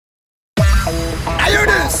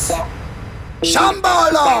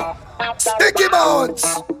Shambhala,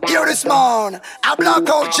 Stickybuds, here this man, a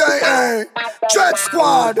blackout JA, Dread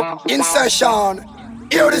Squad, in session.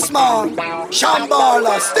 Here this man,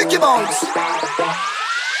 Shambhala, Stickybuds.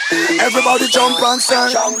 Everybody jump and say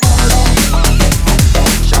Shambhala.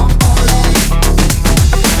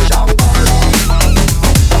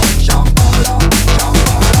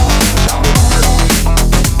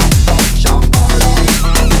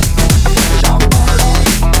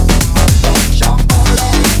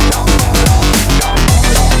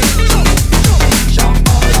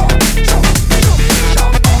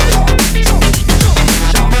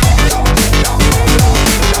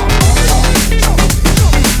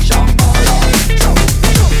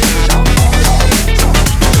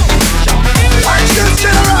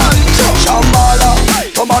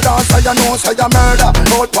 You know say you murder.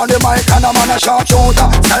 Out on the mic and a man a sharp shooter.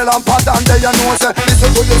 Style and pattern there you know say listen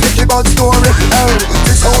to the Stickybuds story. Hey,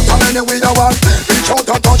 this out on any way you want. Reach out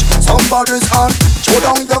and touch somebody's hand. Throw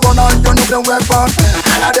down your gun and your nuclear weapon.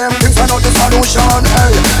 All of them things are not the solution.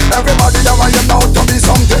 Hey, everybody you want you now to be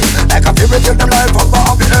something. Like a fairy tale, them life up a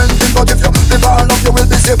happy ending. But if you live all up you will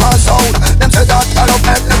be safe and sound. Them say that I don't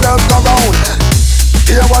make the world go round.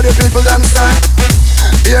 Hear what the people them say.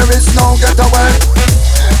 Here is no getaway.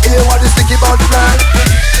 Hear what the Stickybuds play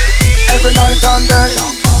every night and day.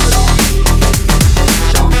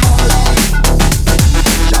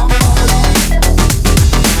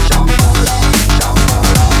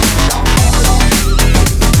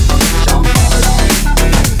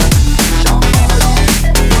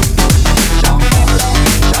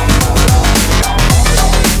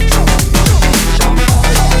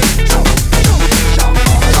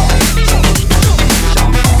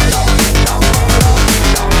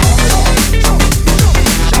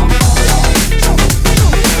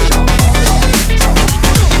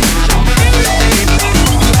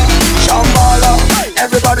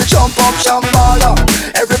 Everybody jump up, Shambhala.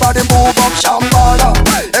 Everybody move up, Shambhala.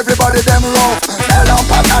 Everybody them rough. Tell them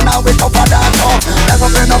pattern and we tougher than tough. Never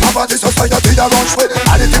been no poverty society that rush with.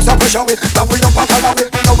 Politics and pressure with. Love we up and follow with.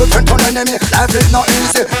 Now we friend on enemy. Life is not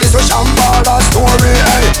easy. This is Shambhala story,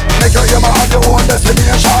 hey. Make your aim and have your own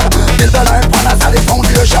destination. Build the life on a solid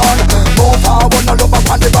foundation. Move forward, no look up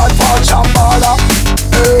on the bad part, Shambhala.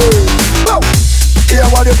 Hey, whoa. Hear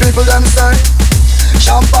what the people them say.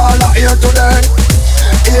 Shambhala here today.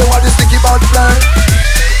 Hear what the Stickybuds play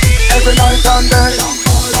every night and day.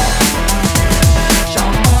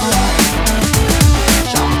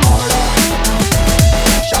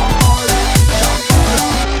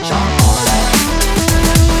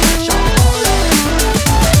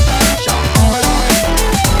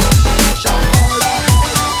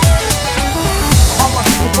 All my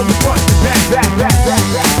people from the front to back.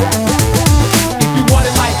 If you want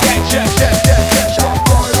it like that, just move.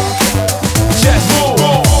 Get ill, no time to chill.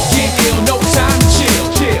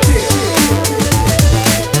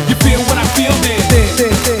 You feel what I feel then.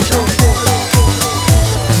 Move.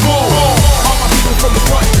 All my people from the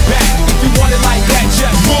front to back. If you want it like that,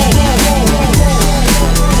 just move.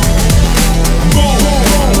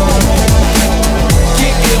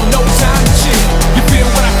 Get ill, no time to chill. You feel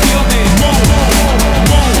what I feel then.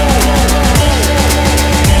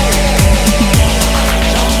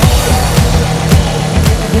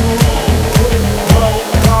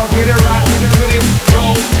 Get it right, get it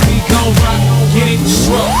roll. We gon' rock, get it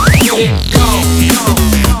slow, get it go.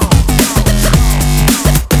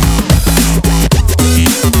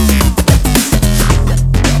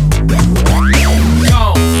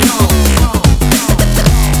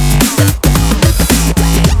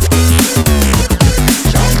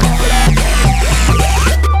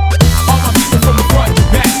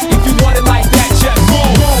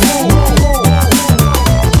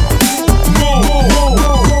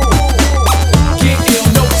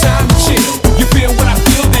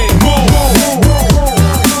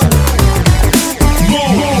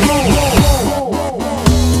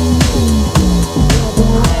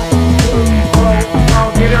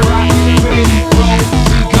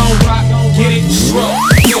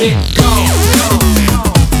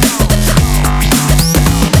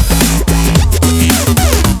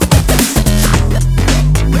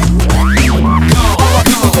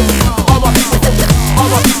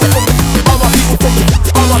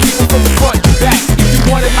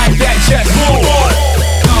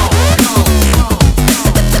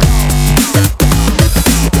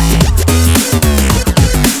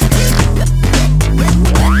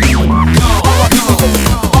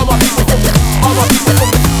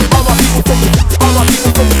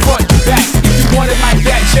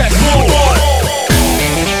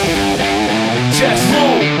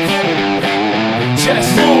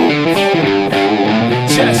 Just move.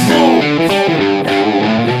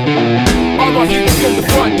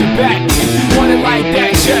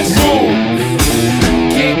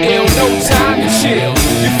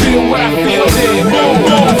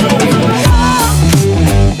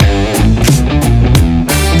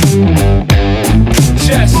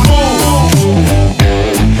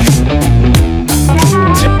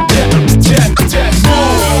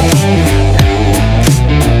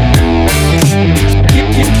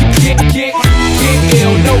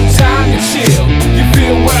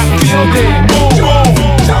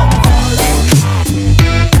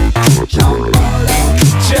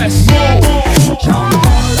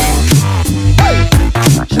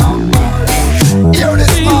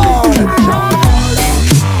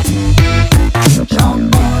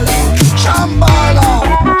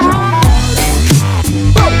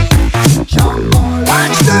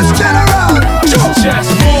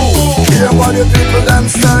 what the people them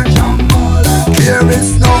say. Here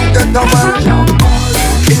is no get away.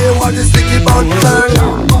 Hear what the Stickybuds say.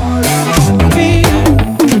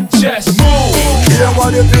 Just move. Hear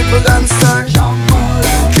what the people them say.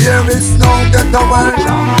 Here is no get away.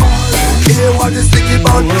 Hear what the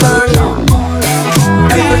Stickybuds say.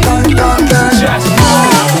 Every night and day. Just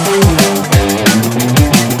move.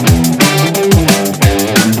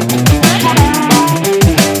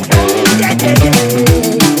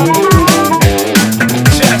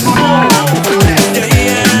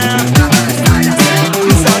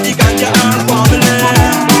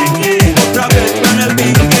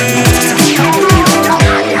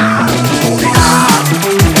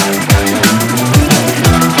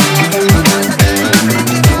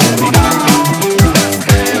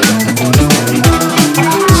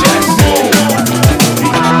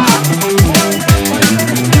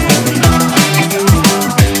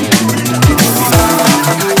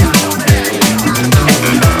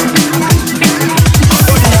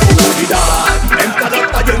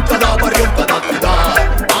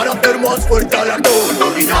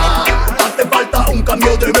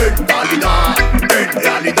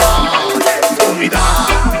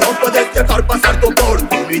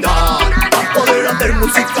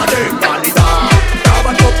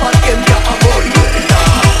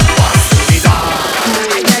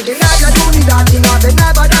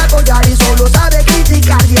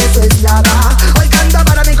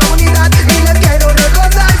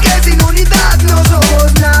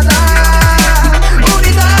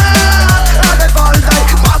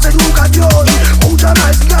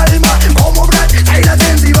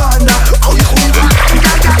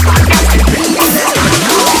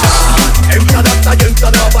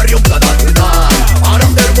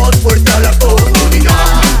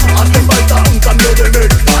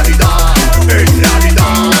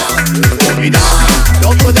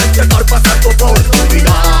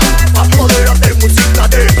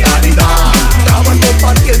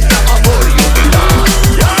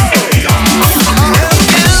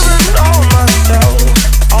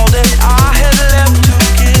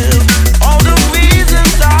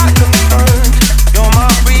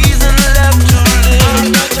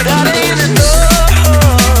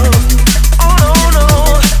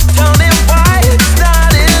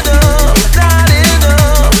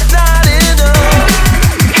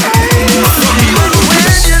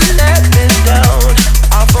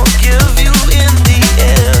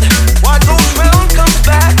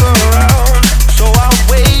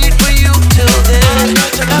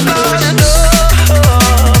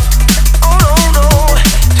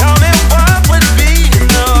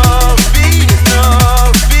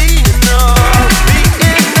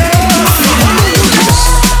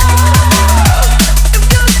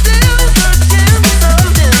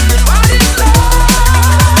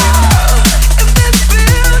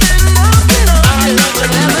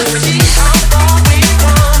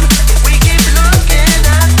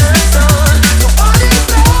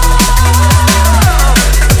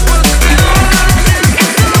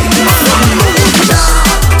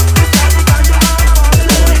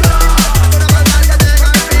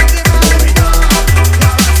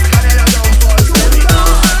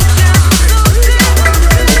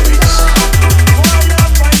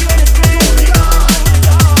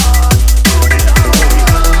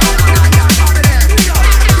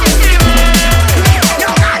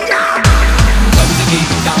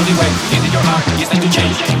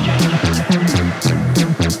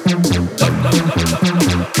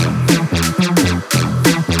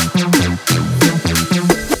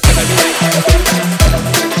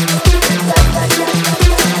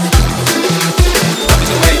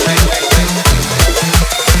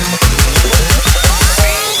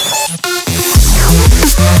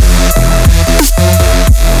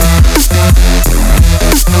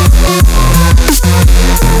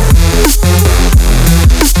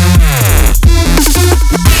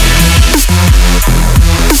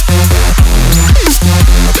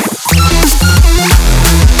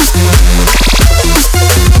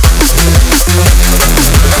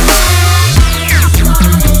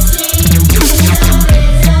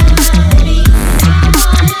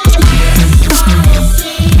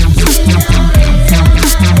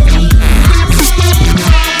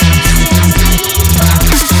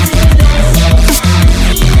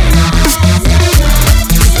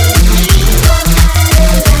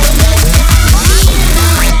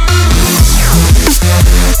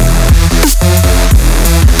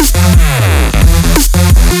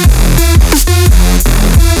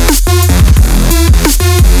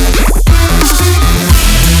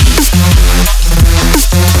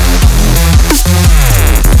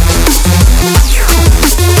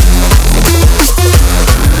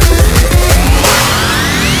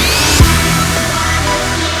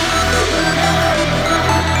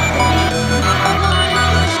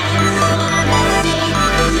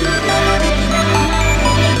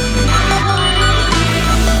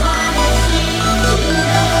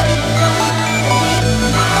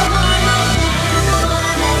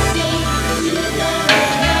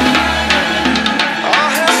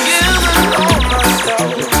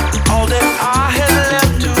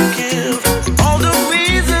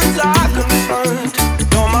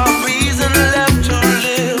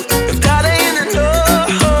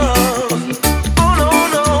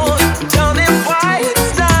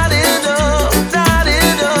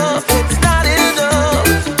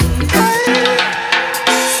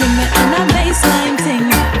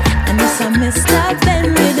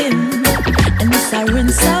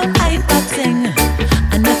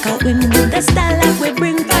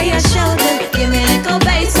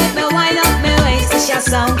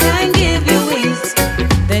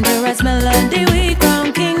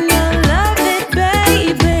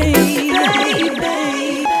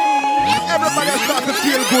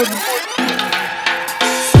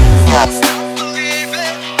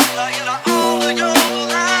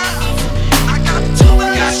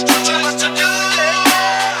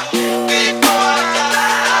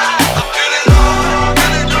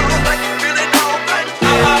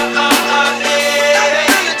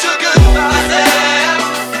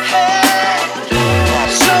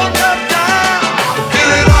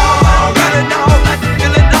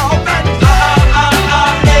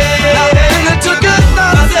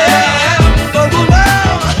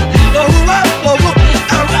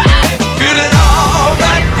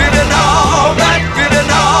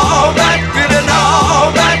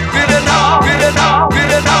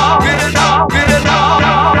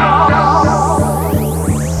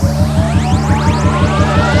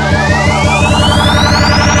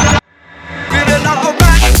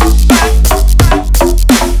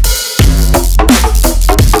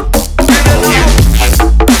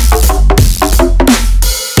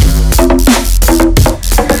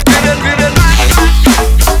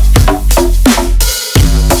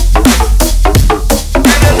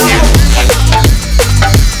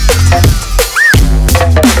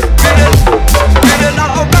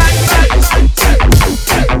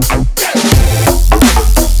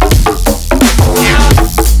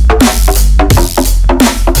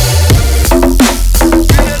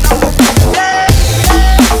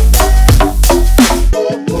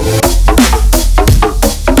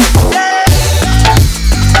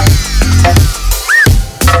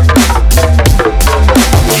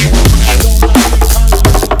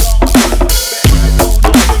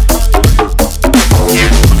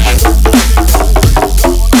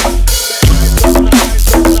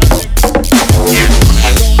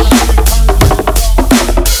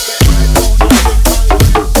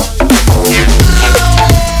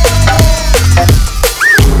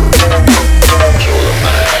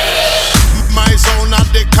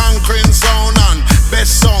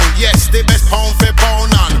 Yes, the best pound for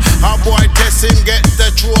pound on. A boy test him get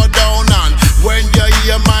the throw down on. When you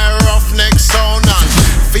hear my roughneck sound on,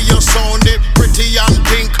 feel your sound it pretty and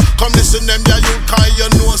pink. Come listen them ya you cause you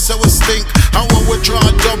know so we stink. And when we draw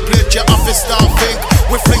a dub plate your office start think.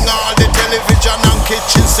 We fling all the television and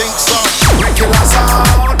kitchen sinks up. We kill a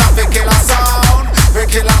sound, I fi kill a sound. We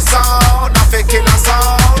kill a sound, I fi kill a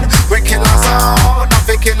sound. We kill a sound, I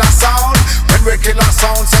fi kill a sound. When we kill a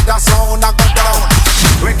sound, say the sound I go down.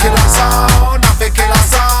 We kill a sound, I fi kill a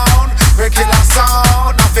sound. We kill a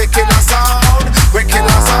sound, I fi kill a sound. We kill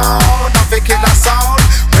a sound, I fi kill a sound.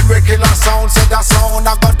 When we kill a sound, say the sound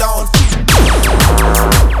I go down.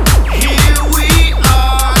 Here we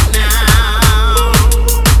are now,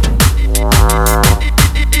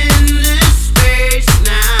 in this space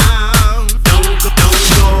now. Don't go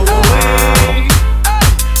away.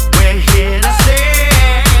 We're here to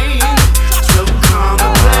stay. So come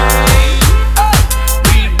and play.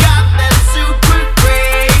 We got that super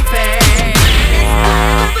craving.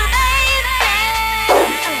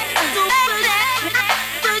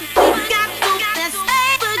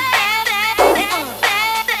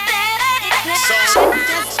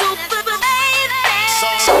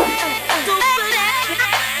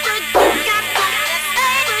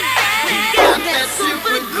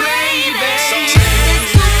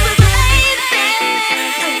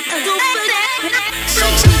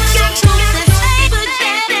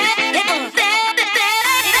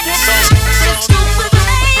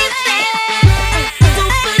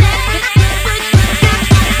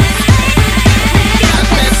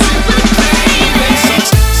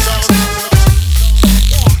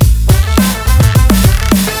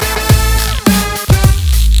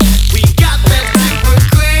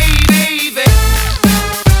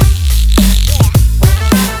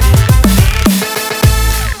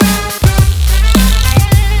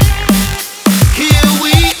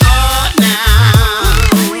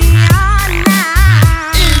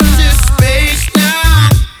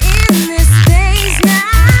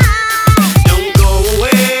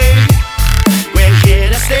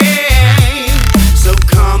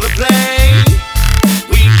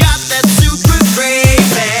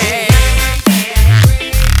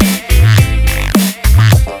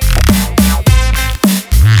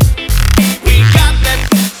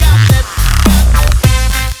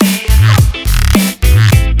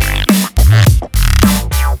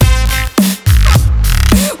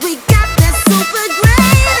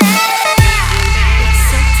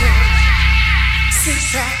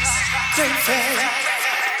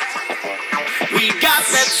 We got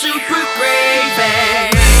that super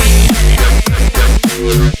craving.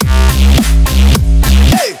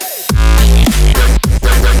 Hey,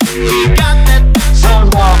 We got that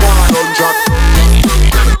Shambhala Music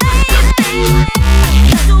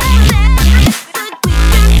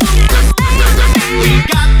We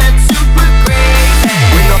got that super craving.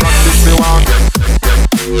 We no practice the walk.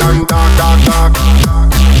 And talk.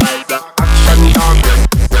 Action talk.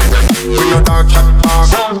 We no talk chat talk.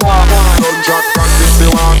 Don't just practice the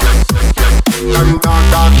walk. And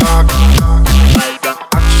talk.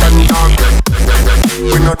 Action talk.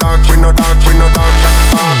 We no talk chat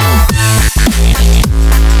talk.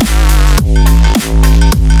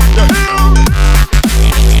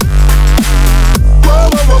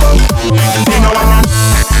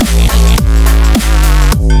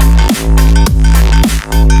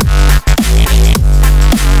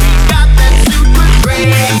 Got that super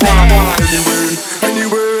craving.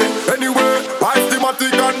 Anywhere, life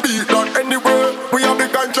thematic and beat that anywhere. We have the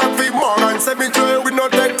contract fee more than cemetery, we no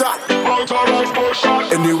take that.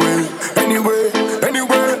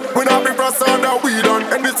 Anywhere, we not be pressed on that we done.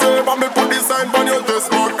 Any save and me put the sign on your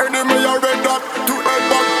test mark. Enemy I read that, to head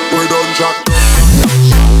back, we done jack.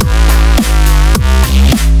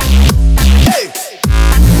 Hey!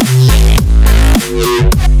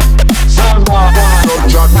 Done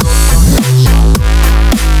jack.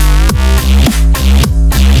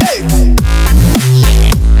 Hey!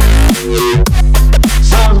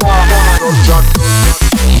 Done jack.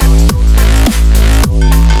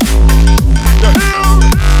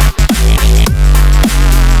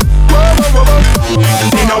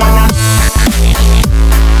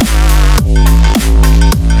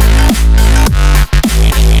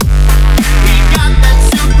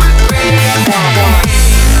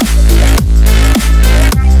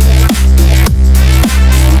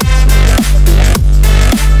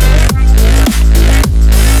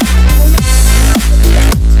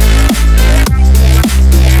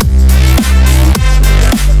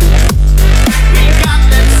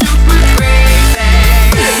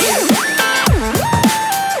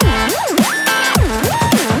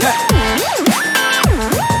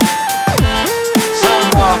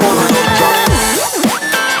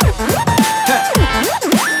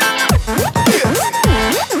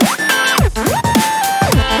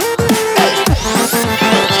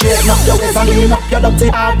 dirty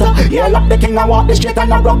heart. Yeah, lock the king and walk the straight and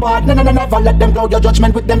not rub hard. Never let them blow your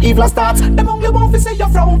judgment with them evil thoughts. Them only want to say you're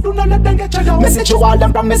frown. Do not let them get you down. Message you all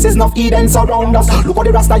them promises, enough Eden surround us. Look how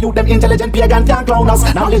the rasta youth, them intelligent pagan can't clown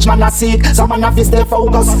us. Knowledge man not seek, some man not fi stay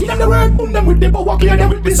focused. In the word, boom them with the power, clear them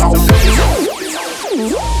with the sound.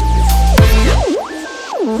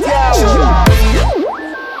 Yeah.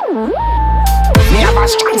 Me have a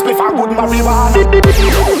strong before good marijuana.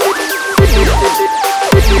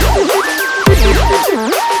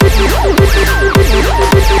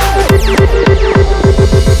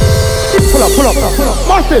 Pull up.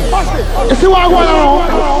 Martin, you see what I'm going on?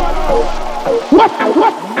 What?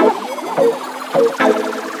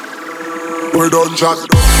 We done chat.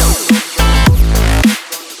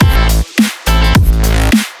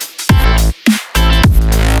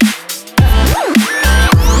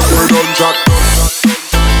 We done chat.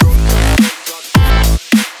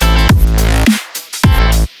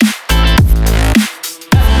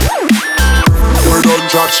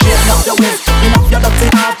 Straighten up your waist, clean up your dirty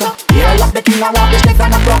heart. Yeah, lock the king and walk the straight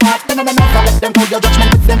and not rub hard. Never let them call your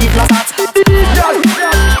judgment with them evil thoughts.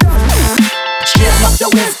 Straighten up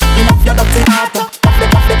your waist, clean up your dirty heart.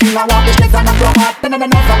 Lock the king and walk the straight and not rub hard. Never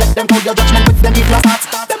let them call your judgment with them evil thoughts.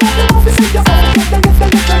 Them only want to see your phone, get them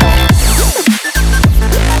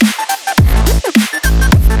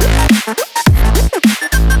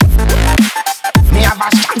Me have a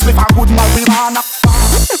chance with a good marijuana.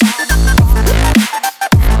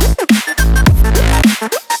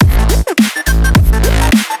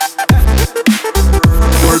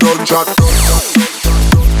 Chat.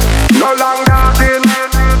 No long nothing.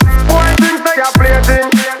 Boy think they are playing.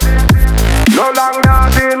 No long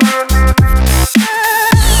nothing.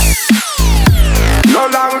 No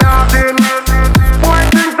long nothing. Boy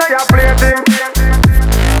think they are playing.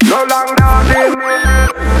 No long nothing.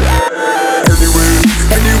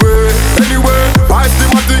 Anyway.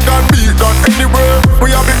 Systematic and beat that anyway. We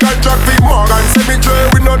have big contract for Morgan Cemetery.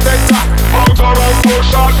 We no take that. Out of our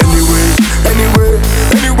shot. Anyway.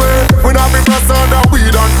 We not be pressed on the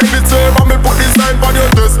weed and anything. But me put this sign on your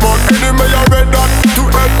chest, but anyway you read that. To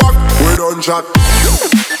head back, we done chat.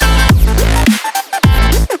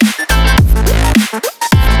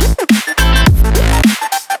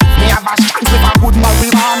 Me have a chance with a good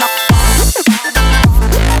marijuana.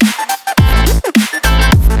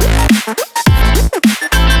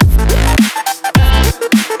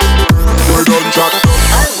 We done chat.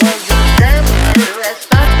 I was a gambler, I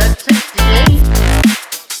stopped at 68.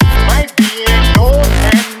 Might be an old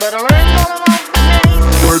man, but I learned all about the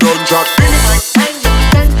game. We done chat. Spending my time in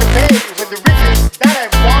Santa Fe with the riches that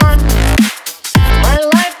I've won. My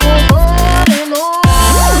life goes on and on and on.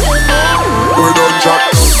 We done chat.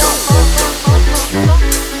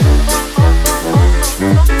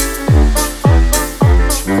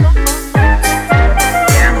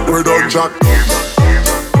 We done chat.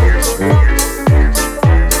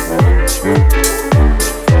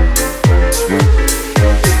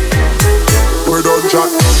 We done chat.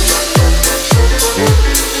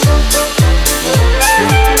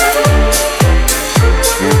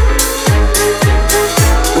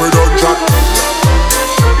 We done chat.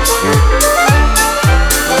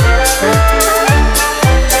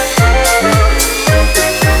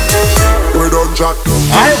 We done chat.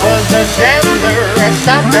 I was a gambler, I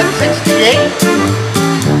stopped at 68.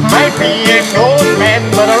 Might be an old man,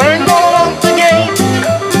 but I learned all about the game.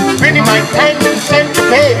 Spending my time in Santa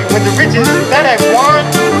Fe with the riches that I've won.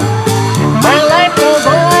 My life goes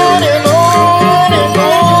on and on and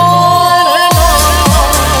on and on.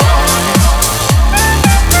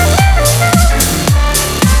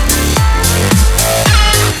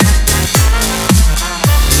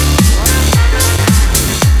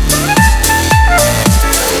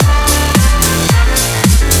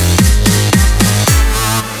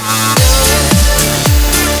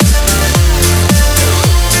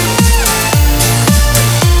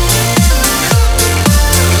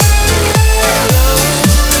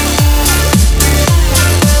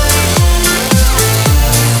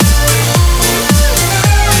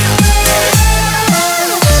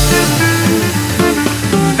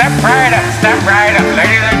 Step right up,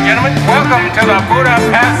 ladies and gentlemen. Welcome to the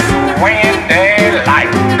Budapest Swinging Day Life.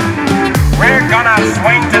 We're gonna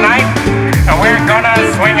swing tonight, and we're gonna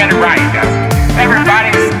swing it right. Everybody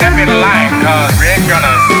step in line, cause we're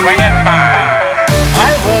gonna swing it fine. I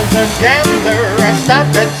was a gambler, I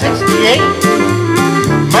stopped at 68.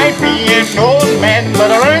 Might be an old man, but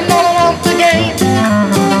I learned all about the game.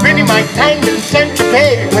 Spending my time in Santa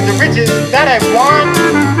Fe with the riches that I've won.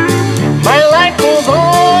 My life goes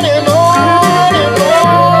on and on and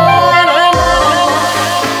on and on.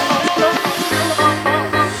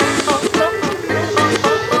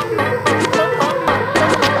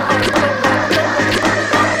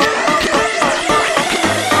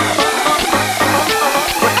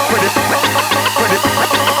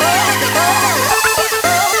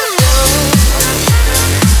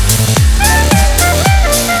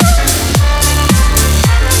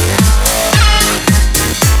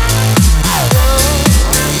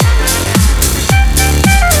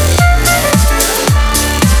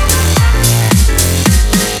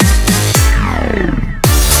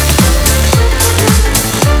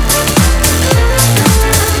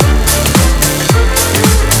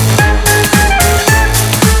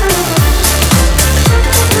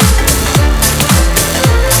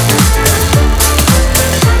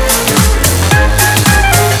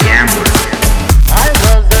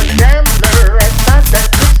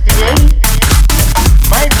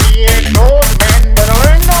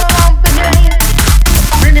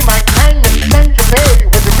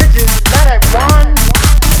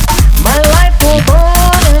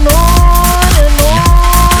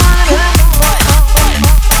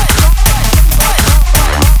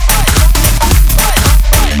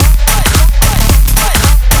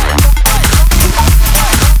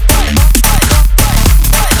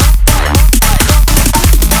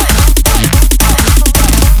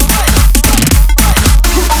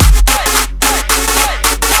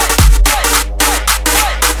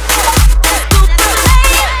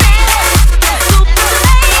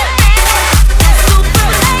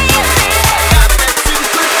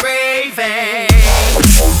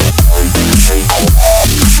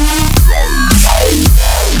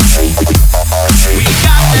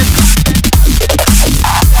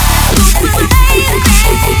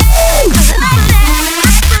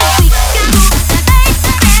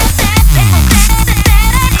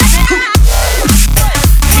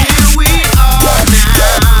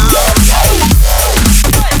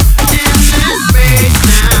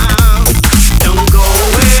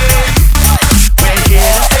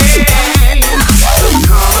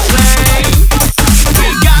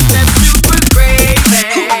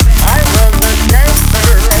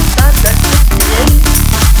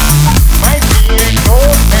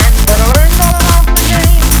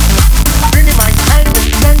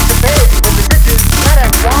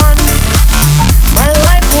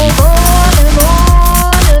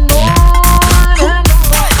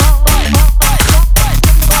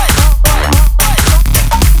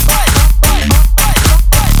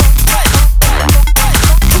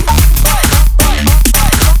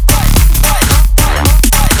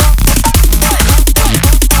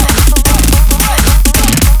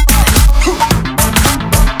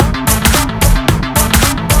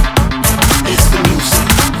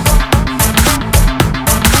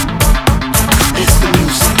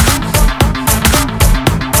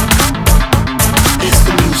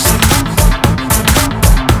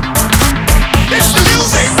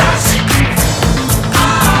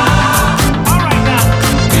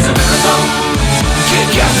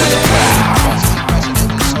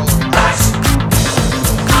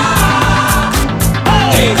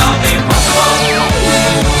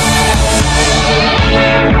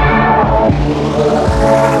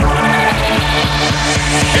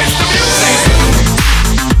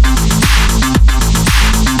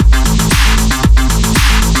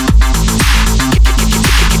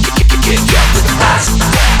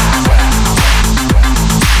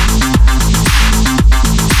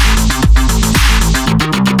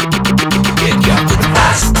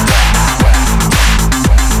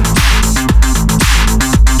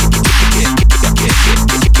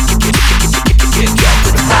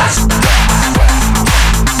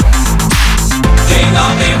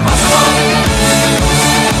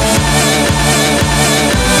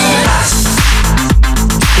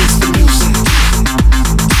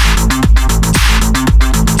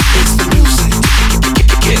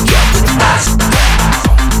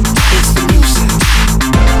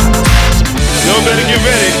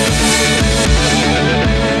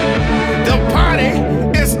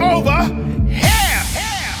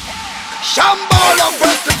 Shambhala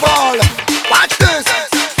Festival. Watch this.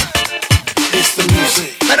 It's the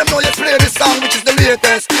music. Let them know you play this song, which is the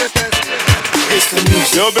latest. It's the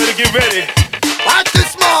music. Y'all better get ready. Watch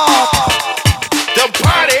this, man. The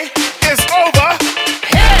party is over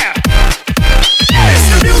here. It's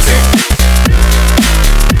the music.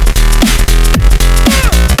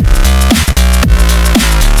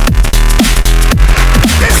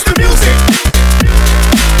 It's the music.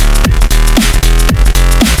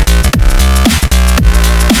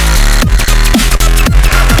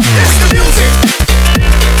 It's the music.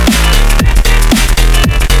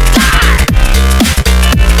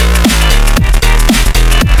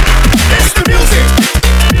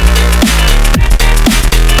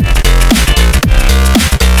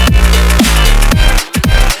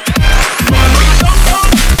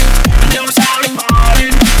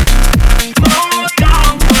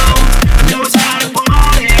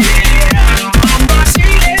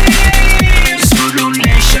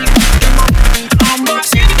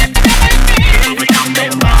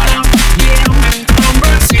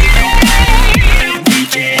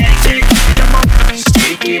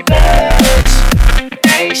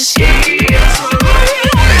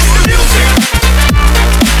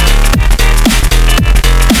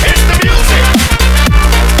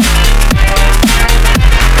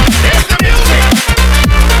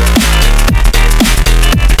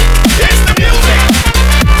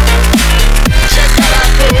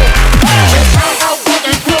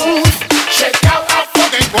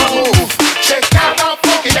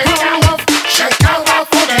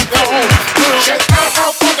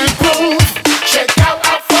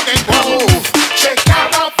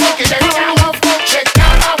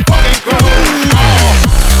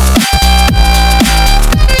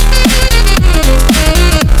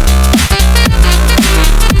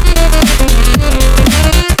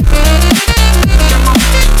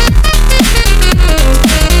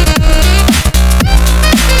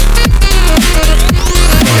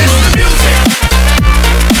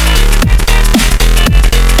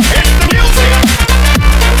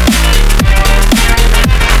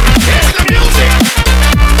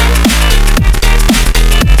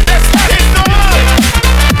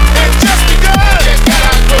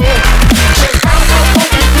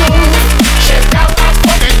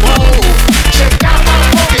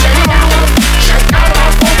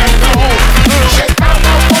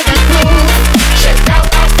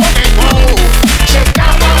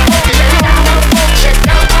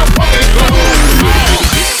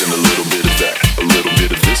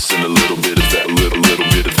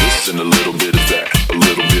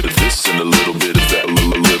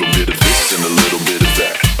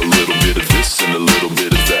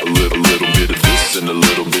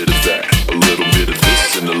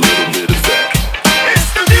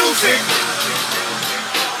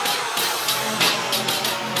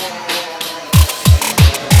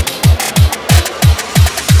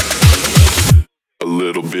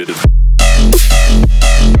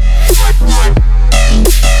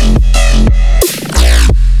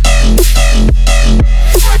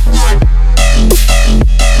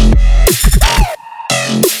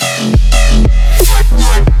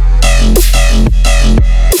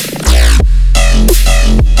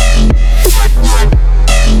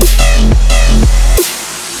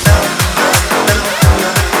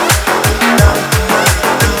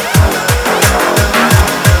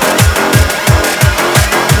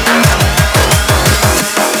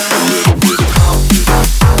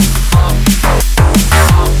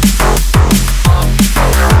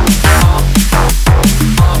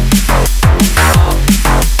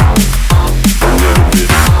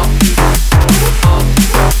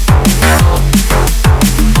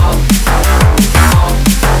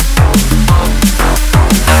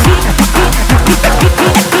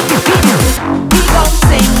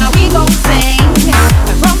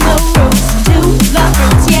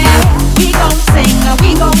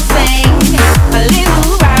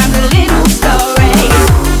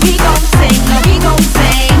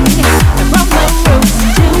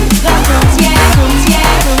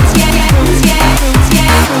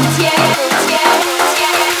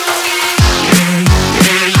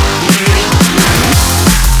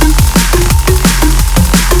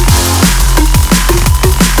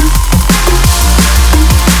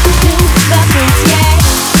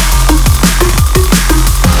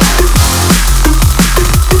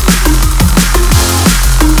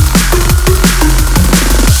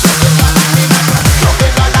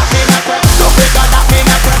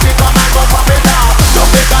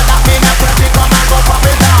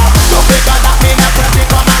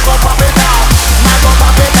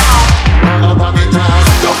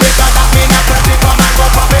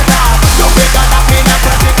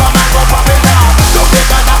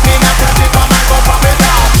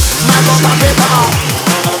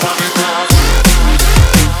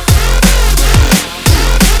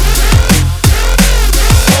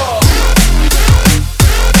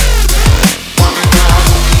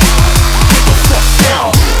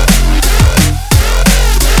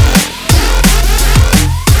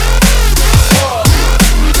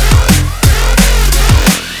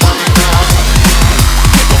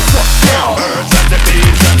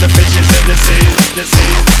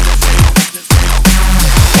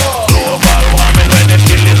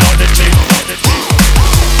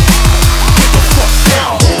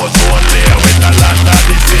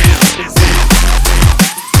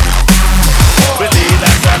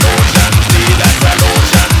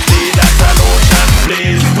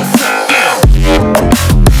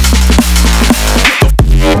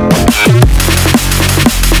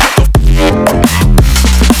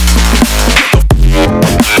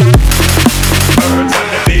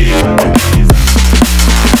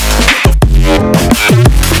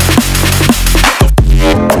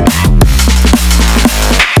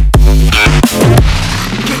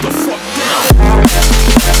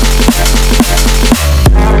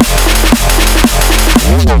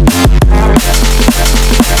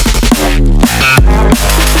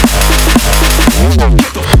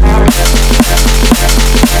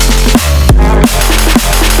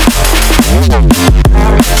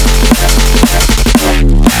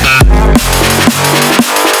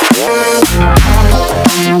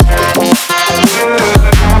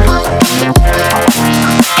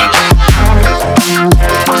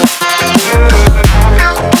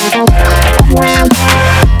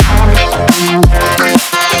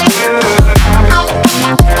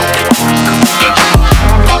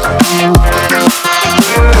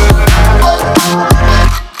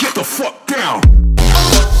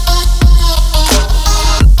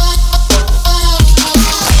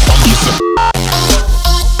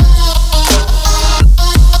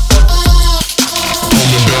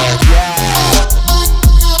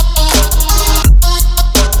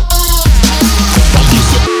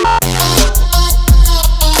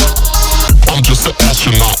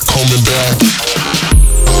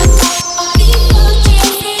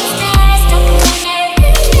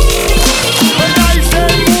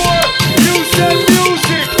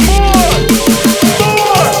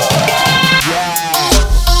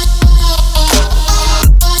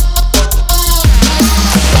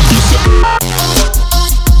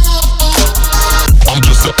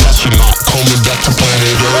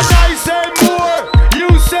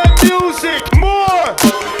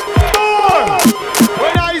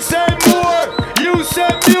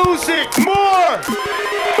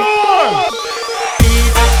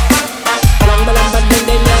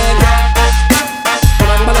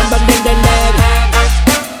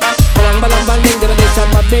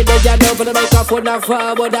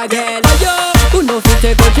 Forward again. For you, who knows to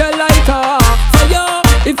take out your lighter. For you,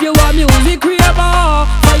 if you want music, create more.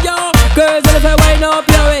 For you, girls, if I wind up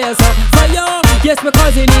your waist. For you, yes,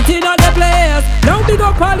 because you need it on the place. Now big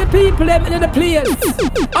up all the people in the place.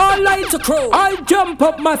 All lights are crow, all jump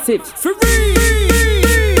up massive. For real.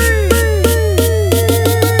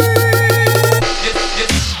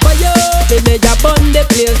 For you, they made a bun the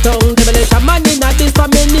place down. The village man in a this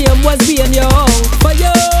family name was being young. For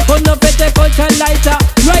you, who know fit the culture lighter.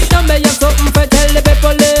 Right now me have something for tell the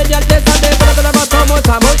people in your test. And they put a bit of a summer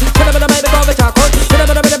time out. Put a bit of my big over chocolate. Put a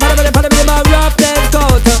bit of my rough dead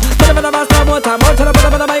coat. Put a bit of a summer time out. Put a bit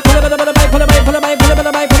of my, put a bit of my, put a bit of my, put a bit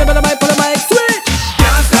of my, put a bit of my, put a bit of my, sweet.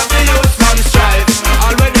 Can't stop the youth from strife.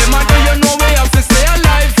 Already man do you know we have to stay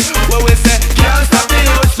alive. Where we say can't stop the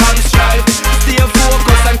youth from strife. Stay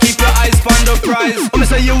focused and keep your eyes on the prize. I'm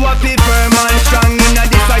say you a people man strong in a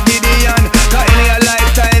this a Gideon. Cause in your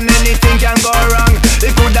lifetime anything can go wrong.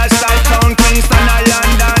 It could have start town Kingston or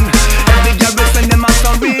London. Every job we send them a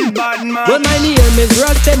some real bad man. Well my name is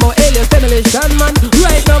Russ, them or alias demolition man.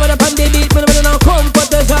 Right now when I'm on the beat, when I'm on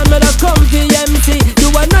competition, when I come to MC, do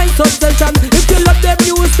a nice obsession. If you love them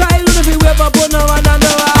new style, if you ever put no one on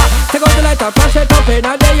the wall, take out the light and flash it up in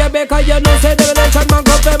a day you because you know say demolition man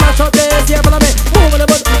come to mash up this. Yeah, follow me, move on the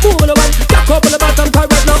butt, move on the one, jack up on the bottom, cause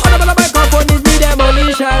right now all of the microphone is the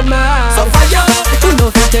demolition man. So fire, you know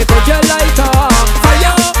if you take out your lighter.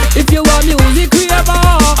 Fire, if you want music, create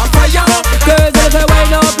more. Fire, girls if you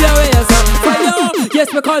wind up your waist. Fire, yes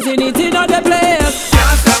because you need it on the place.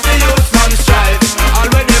 Can't stop the youth from strife.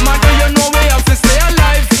 Already man do you know we have to stay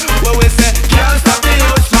alive. Where we say can't stop the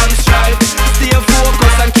youth from strife. Stay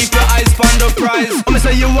focused and keep your eyes on the prize. I'm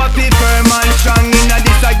say you a people man strong in a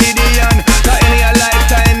this a Gideon. Cause in your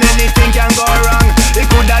lifetime anything can go wrong. It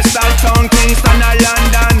could have start town Kingston or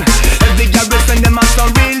London. Every job we send them a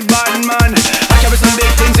some real bad man. I carry some big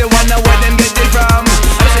things you wonder where them get it from.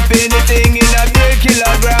 I ship anything in a big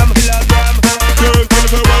kilogram. Girl, tell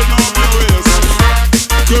if I wind up your waist.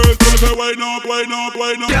 Girl, tell if I wind up.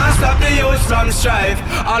 Can't stop the youth from strife.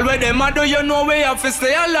 Already man do you know we have to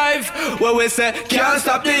stay alive. Where we say can't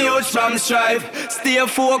stop the youth from strife. Stay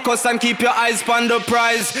focused and keep your eyes on the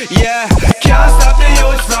prize. Yeah, can't stop the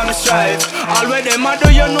youth from strife. Already man do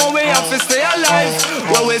you know we have to stay alive.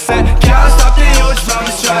 Where we say can't stop the youth from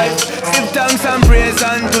strife. Give thanks and praise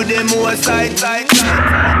unto the Most High.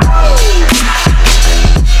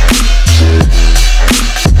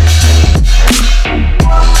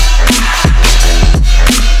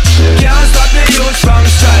 Can't stop the youth from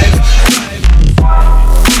strife.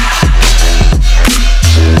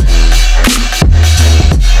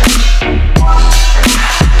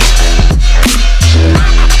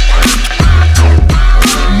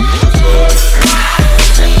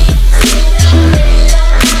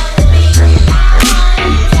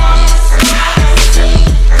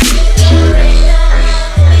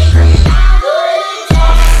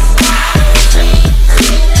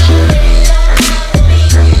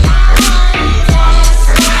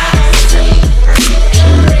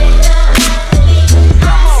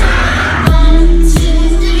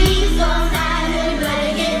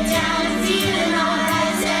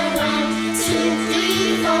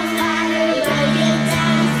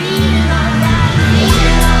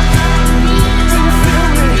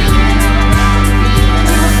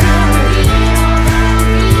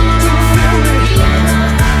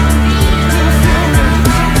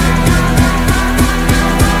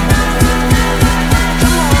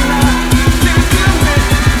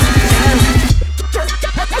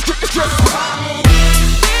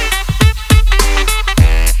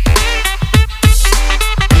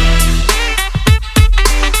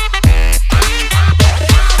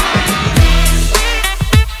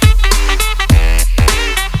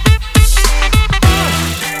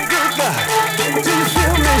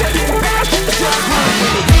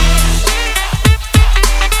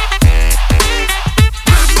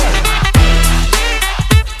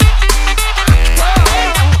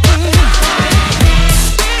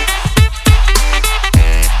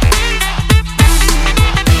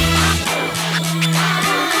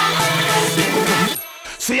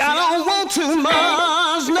 don't want too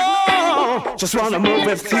much, no. Just wanna move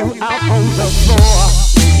with you out on the floor.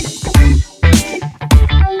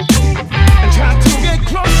 And try to get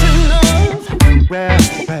close enough. Well,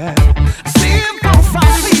 see if both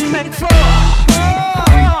our feet make floor.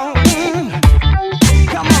 Oh,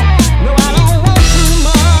 come on. No, I don't want too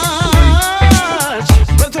much.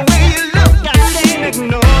 But the way you look, I can't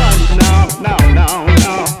ignore. No, no, no,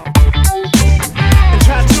 no. And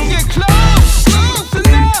try to get close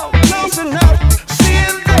enough. See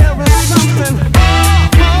if there is something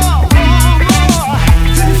more.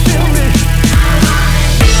 Do you feel me?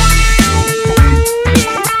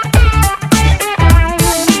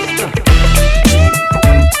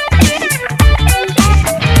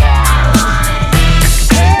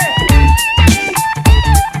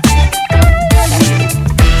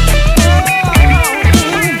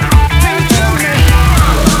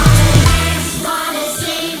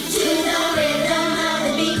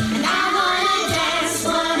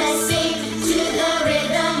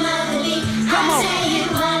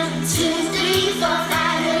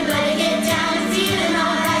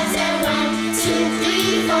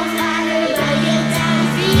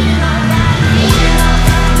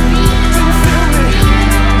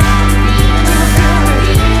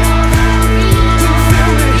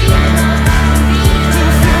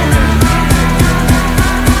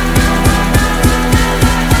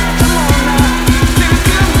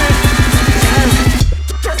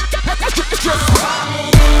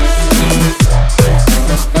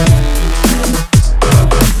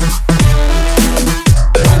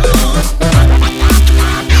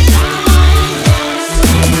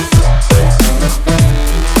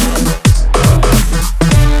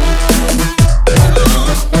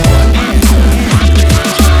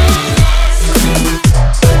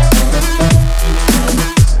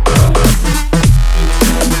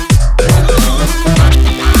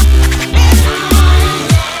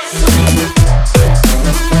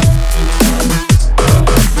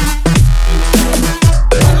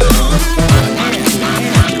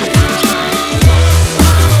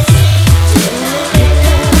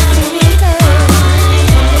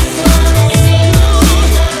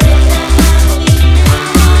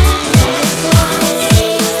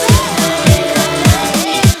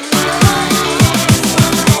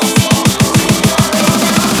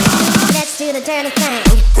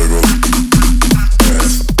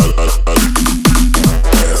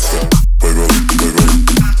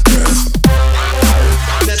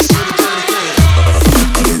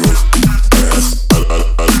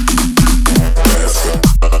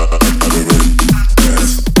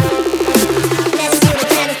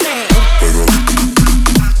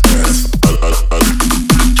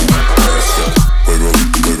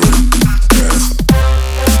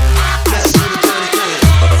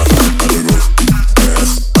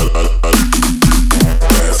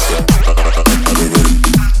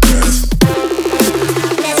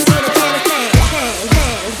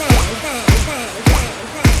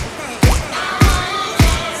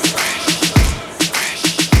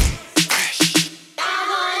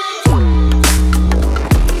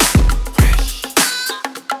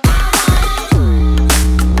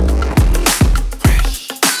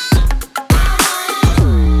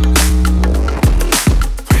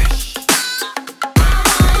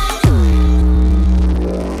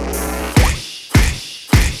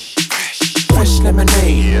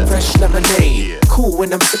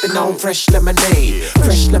 Fresh lemonade,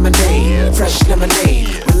 fresh lemonade, fresh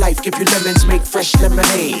lemonade. When life give you lemons, make fresh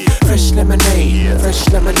lemonade. Fresh lemonade, fresh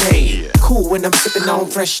lemonade. Cool when I'm sipping on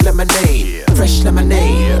fresh lemonade. Fresh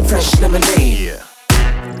lemonade, fresh lemonade.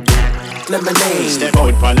 Lemonade. Step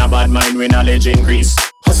out for a bad mind when knowledge increase.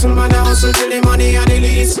 Hustle man, I hustle till the money and the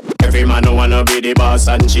lease. Every man who wanna be the boss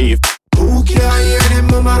and chief. Who can't hear them,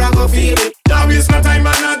 mama, I go feel it. Now waste no time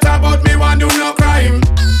and not about me, want do no crime.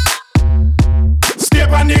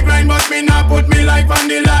 Step on the grind, but me not put me life on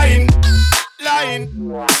the line.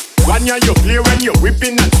 One year you play when you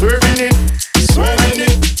whipping and swerving it. Swerving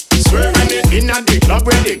it. In at the club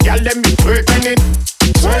where the gal them be twerking it.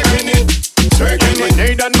 Twerking it.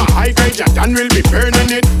 Lemonade and my high grade Jatan will be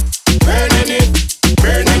burning it. Burning it.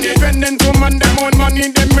 Spending to man them own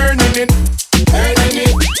money, them earning it. Earning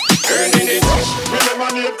it. Me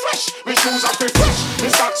lemonade fresh, me shoes are fresh, me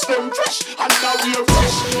socks them fresh, and now we are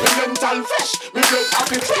fresh. Me mental fresh, me blood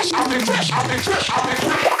happy fresh.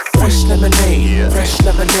 Fresh lemonade, fresh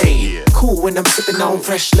lemonade. Cool when I'm sipping on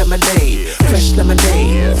fresh lemonade. Fresh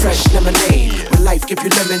lemonade, fresh lemonade. When life give you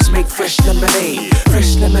lemons, make fresh lemonade.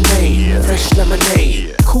 Fresh lemonade, fresh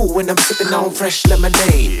lemonade. Cool when I'm sipping on fresh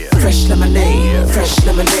lemonade. Fresh lemonade, fresh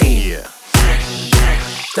lemonade.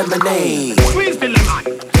 fresh lemonade. Squeeze the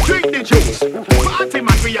lemon, drink the juice. Party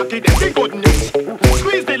man, we are give them the good news.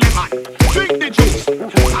 Squeeze the lemon, drink the juice.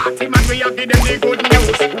 Party man, we are give them the good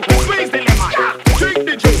news. Squeeze the lemon, drink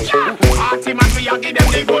the juice. Party man, we are give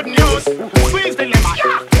them the good news. Squeeze the lemon,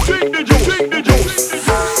 drink the juice. Drink the juice.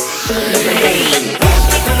 Lemonade.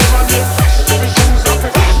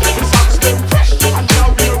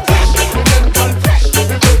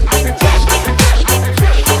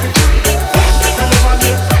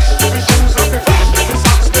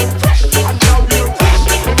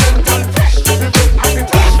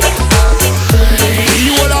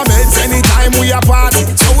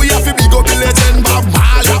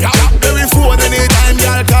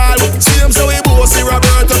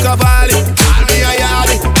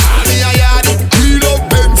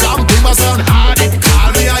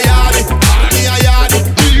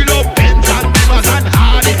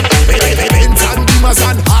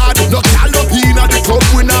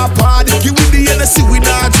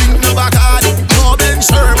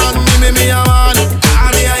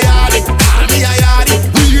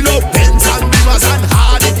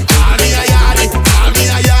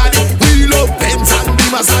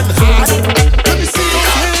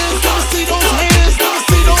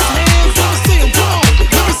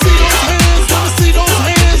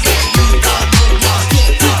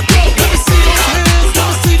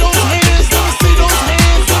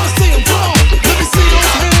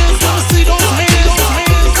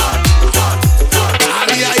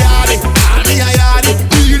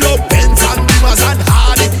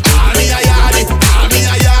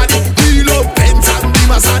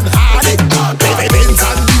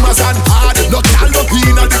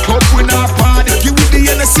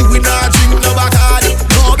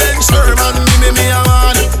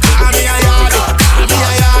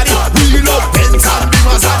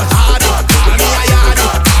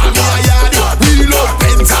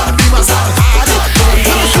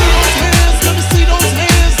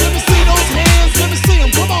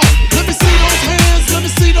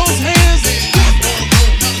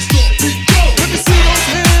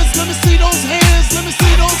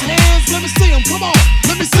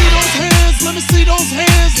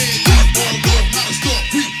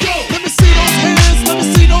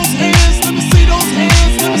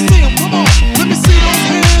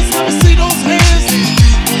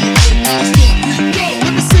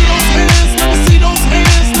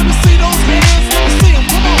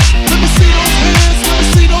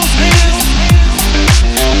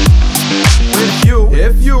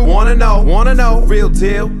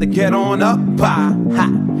 To get on up, pie, ha,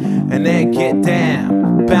 and then get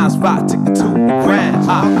down. Bounce back, take it to the ground.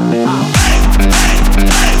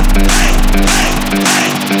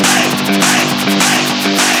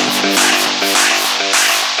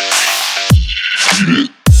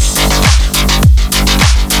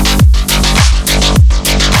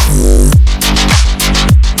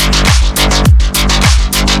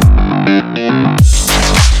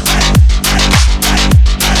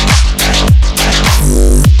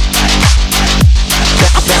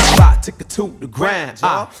 To the ground,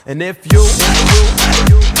 and if you wanna know,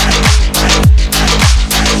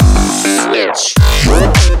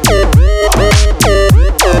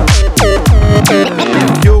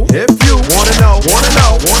 and if you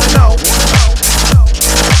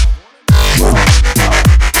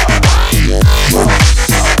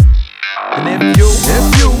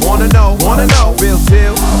wanna know, real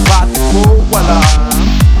deal about the cool, well,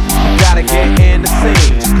 you gotta get in the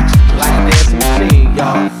scene, like a dancing machine,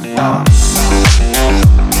 y'all.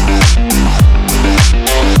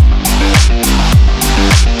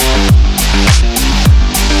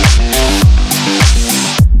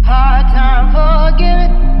 Hard time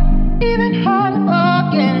forgiving, even hard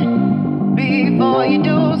forgetting. Before you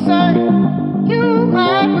do something, you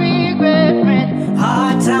might regret, friend.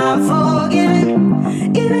 Hard time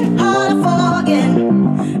forgiving, even hard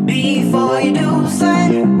forgetting. Before you do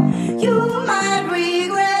something, you might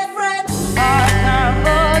regret, friend. Hard time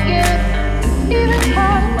forgiving.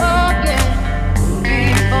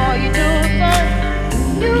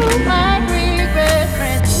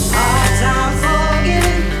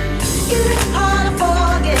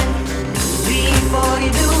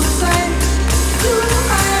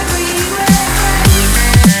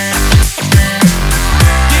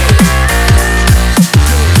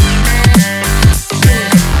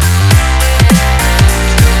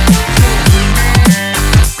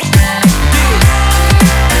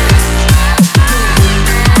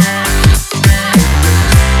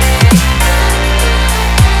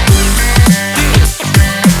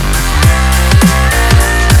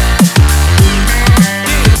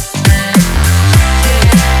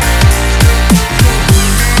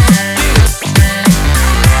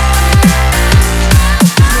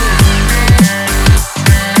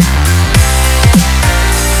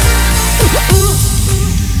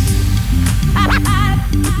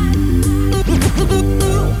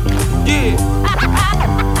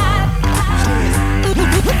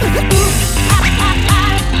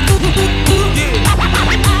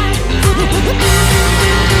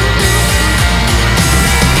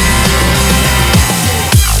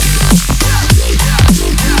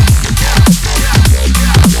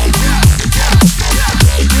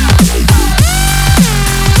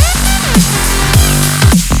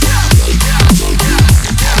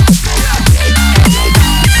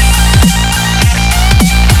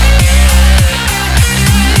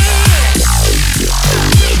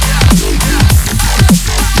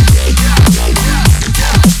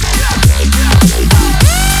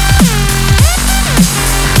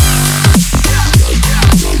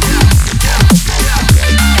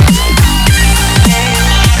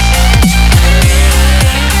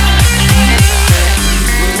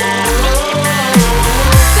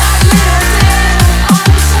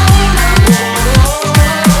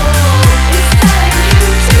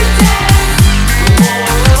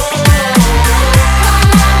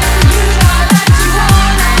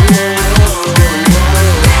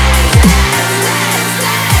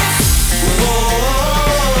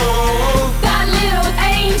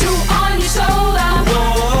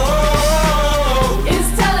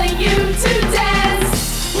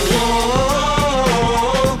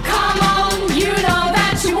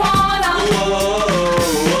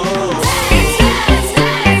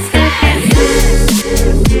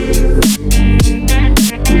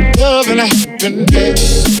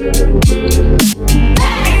 happiness.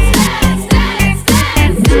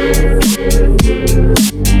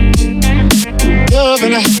 Love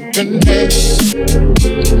and happiness.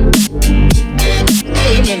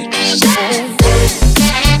 Wait a minute.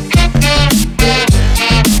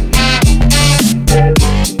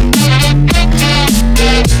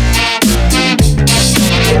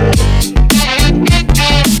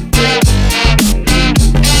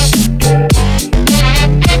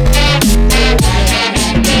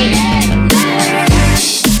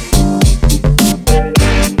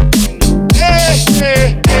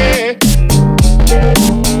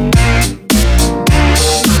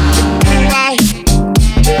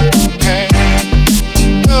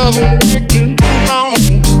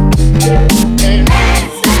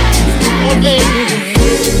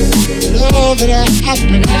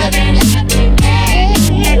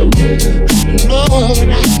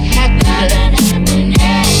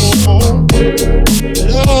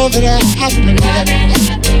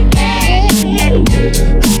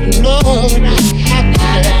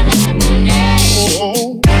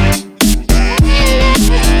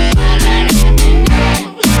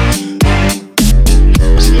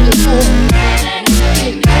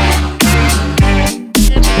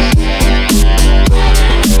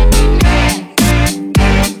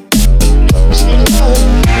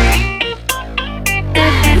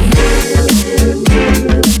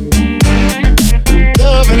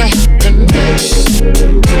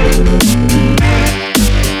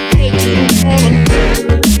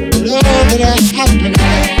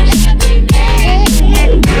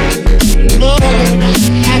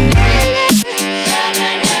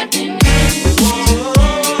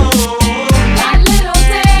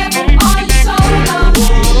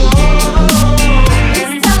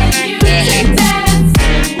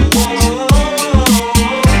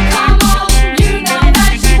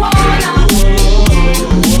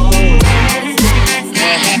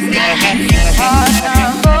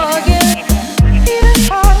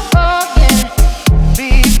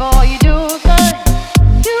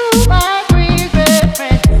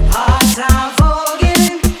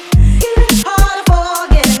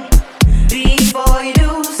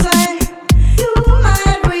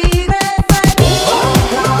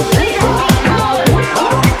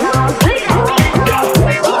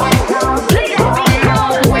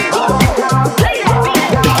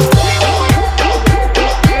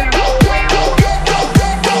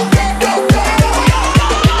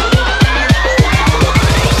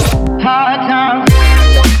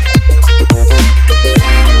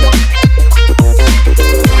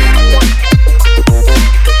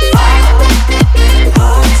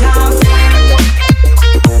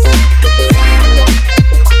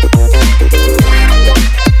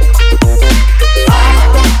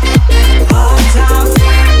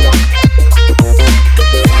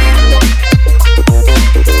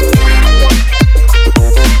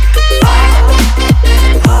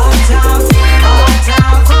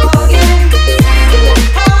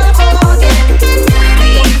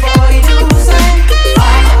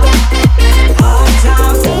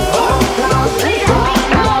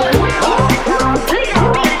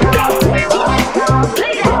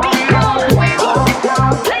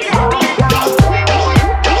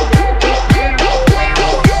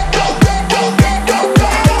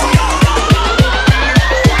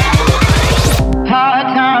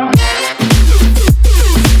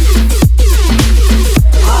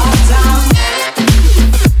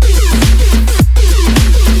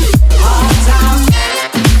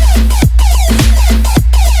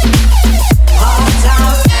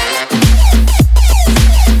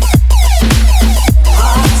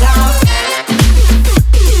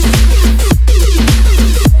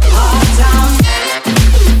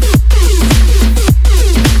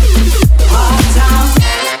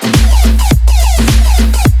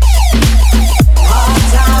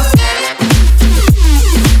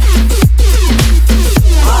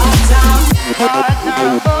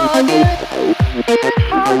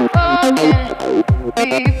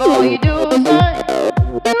 Before you do something,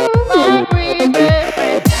 you might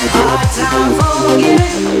regret. Hard time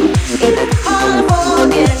forgetting, it's hard to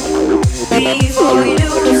forget. Before you do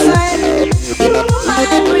something, you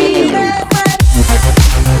might regret.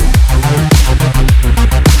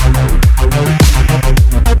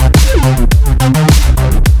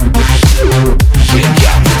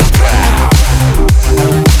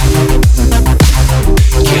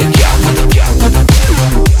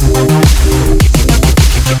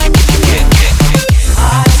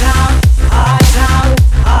 Hard time, hard time,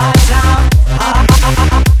 hard time, hard time.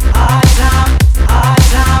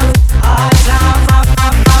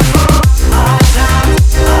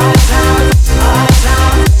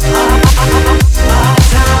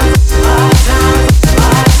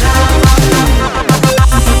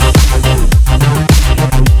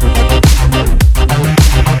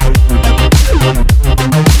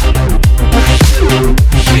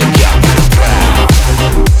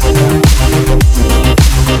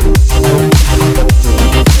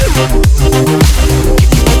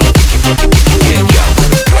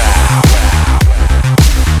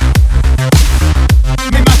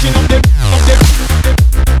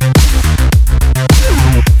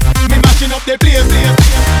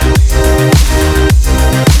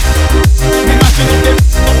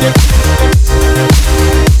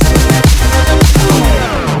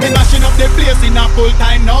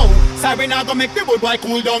 nah go make the wood boy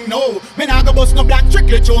cool down now. Me nah go bust no black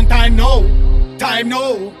tricklet on time now. Time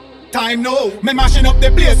now. Time now, me mashing up the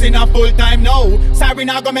place in a full time now. Sorry,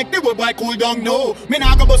 nah go make the wood boy cool down now. Me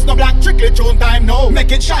nah go bust no black tricklet on time now. Make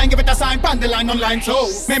it shine, give it a sign, pan the line online so.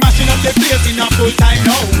 Me mashing up the place in a full time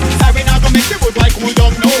now. Sorry, nah go make the wood boy cool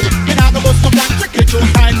down now. Me nah go bust no black tricklet on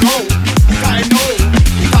time now. Time now,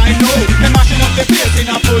 time now. Me mashing up the place in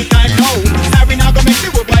a full time now. Sorry, nah go make the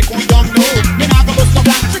wood boy cool down now. Me nah go bust no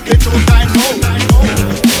black tricklet on time now.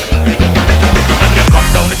 Cut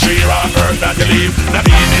down the tree, rock earth that you leave. The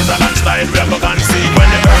beat is a landslide, we have to conceive. When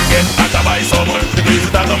the earth get hotter by summer degrees,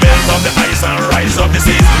 that will melt up the ice and rise up the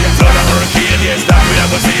seas. Flood a hurricane, yes, that we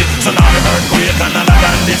have to see. Tsunami, earthquake, and a lot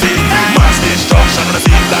of disease. Mass destruction on the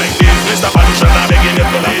sea like this. Mr. Pollution, I'm begging you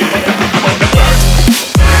to leave. About the birds,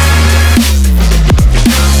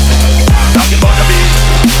 talking about the bees,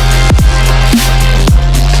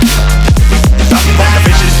 talking about the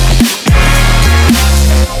fishes.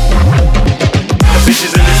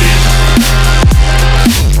 Fishes in the sea.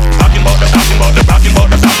 Talking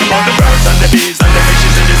about the birds and the bees and the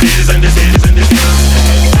fishes in the seas and the seas and the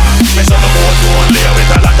seas. Mess up the boat to one layer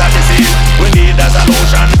with a lot of disease. We need a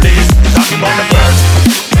solution, please. Talking about the birds.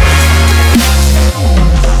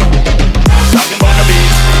 Talking about the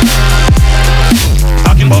bees.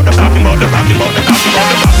 Talking about the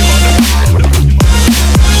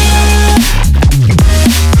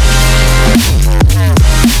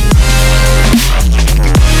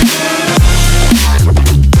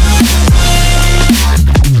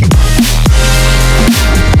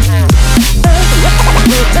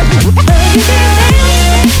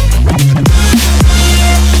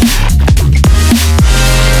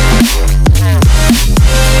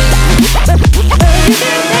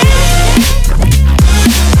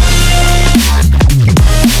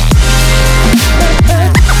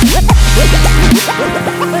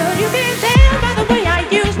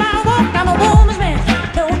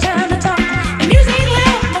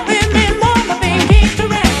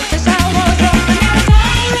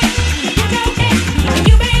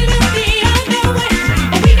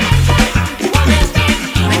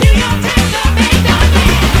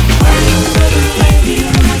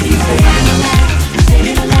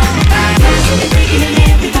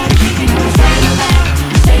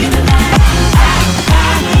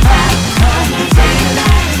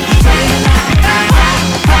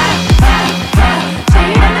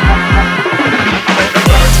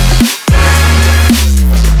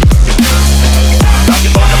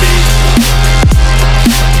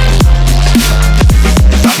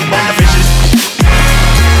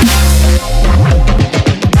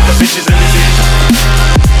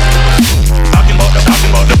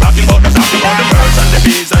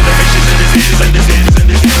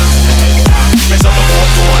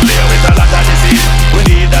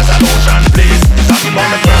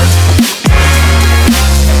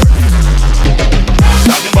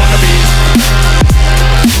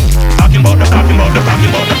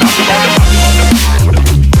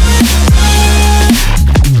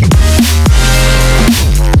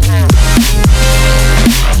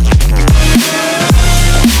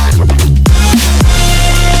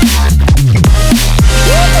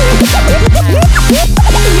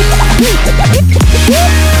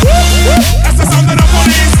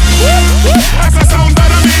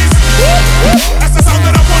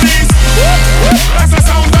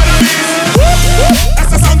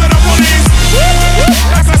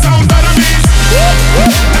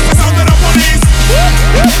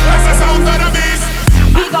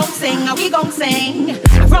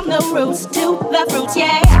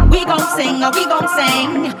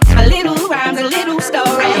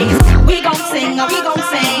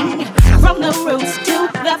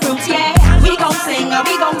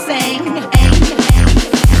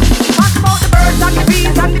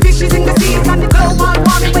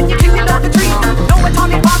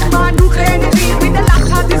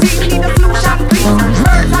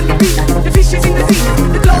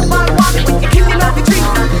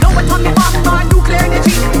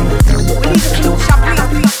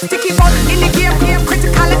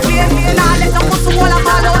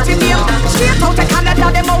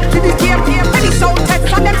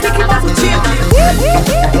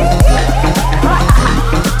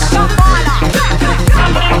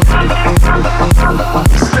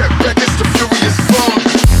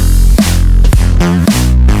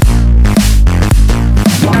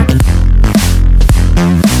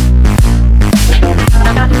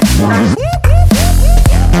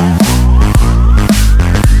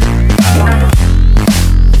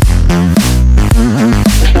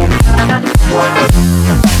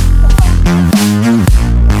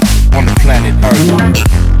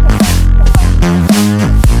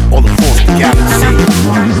all across the galaxy.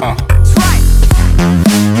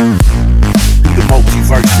 The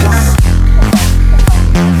multiverses.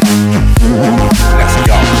 Let's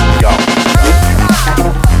go.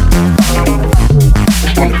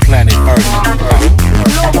 On the planet Earth.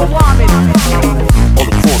 Global warming. All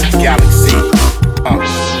across the galaxy.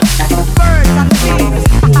 Birds and bees.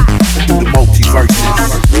 The multiverses.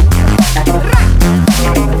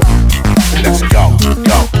 Let's go.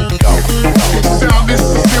 Sound is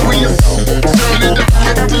serious. Turn it up,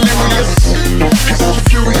 get delirious. It's the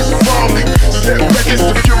furious farming. Step back, it's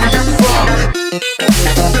the furious farming.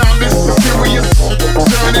 Sound is serious.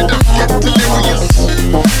 Turn it up, get delirious.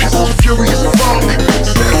 It's the furious farming.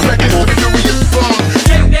 Step back, it's the furious farming.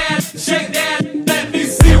 Shake that, let me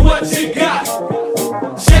see what you got.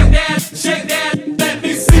 Shake that, let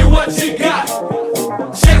me see what you got.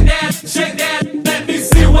 Shake that, let me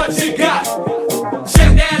see what you got.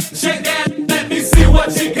 Shake that, let me see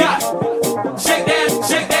what you got. Shake that,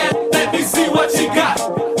 let me see what you got.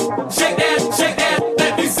 Shake that,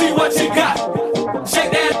 let me see what you got.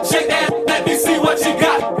 Shake that, let me see what you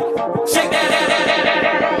got. Shake that.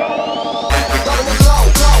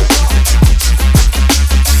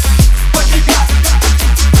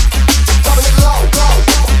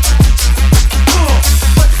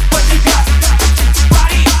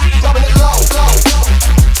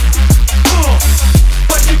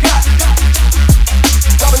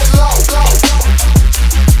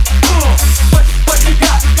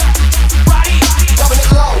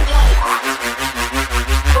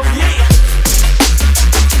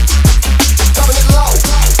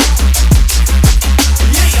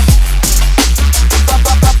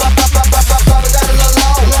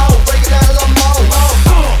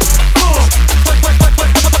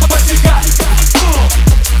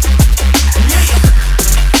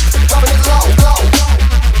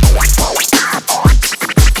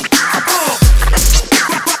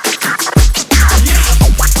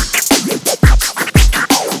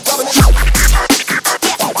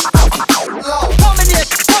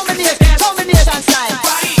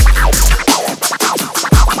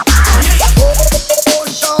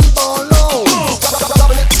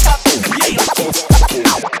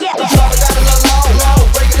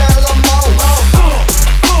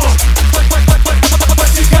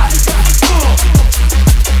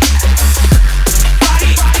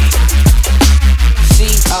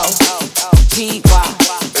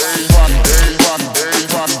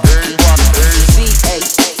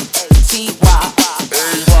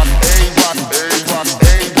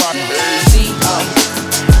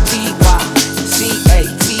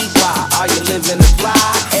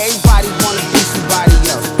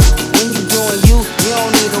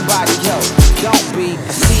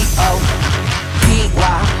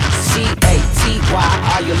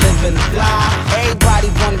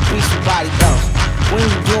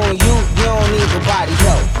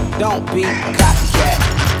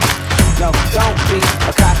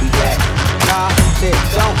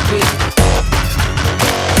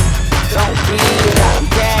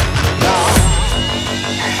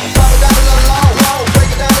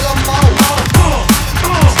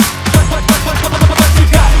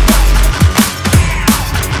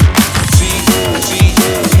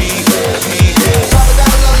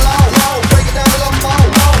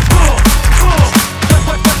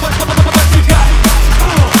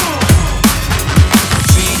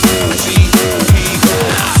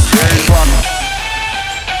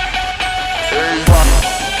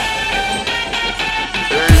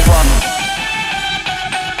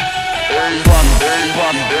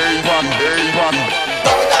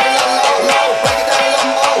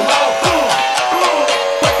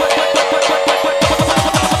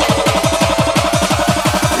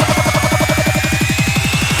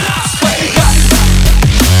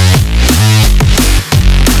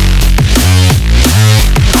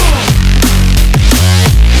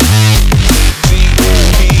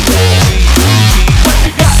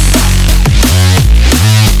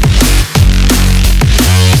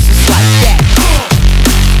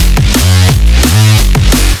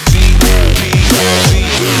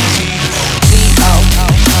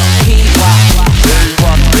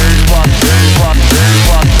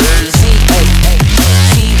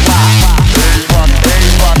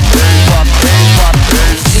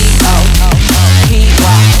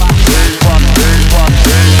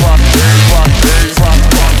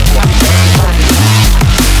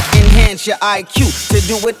 IQ to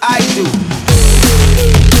do what I do.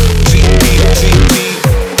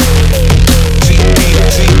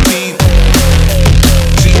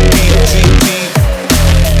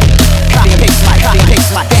 Copy paste like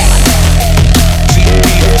that.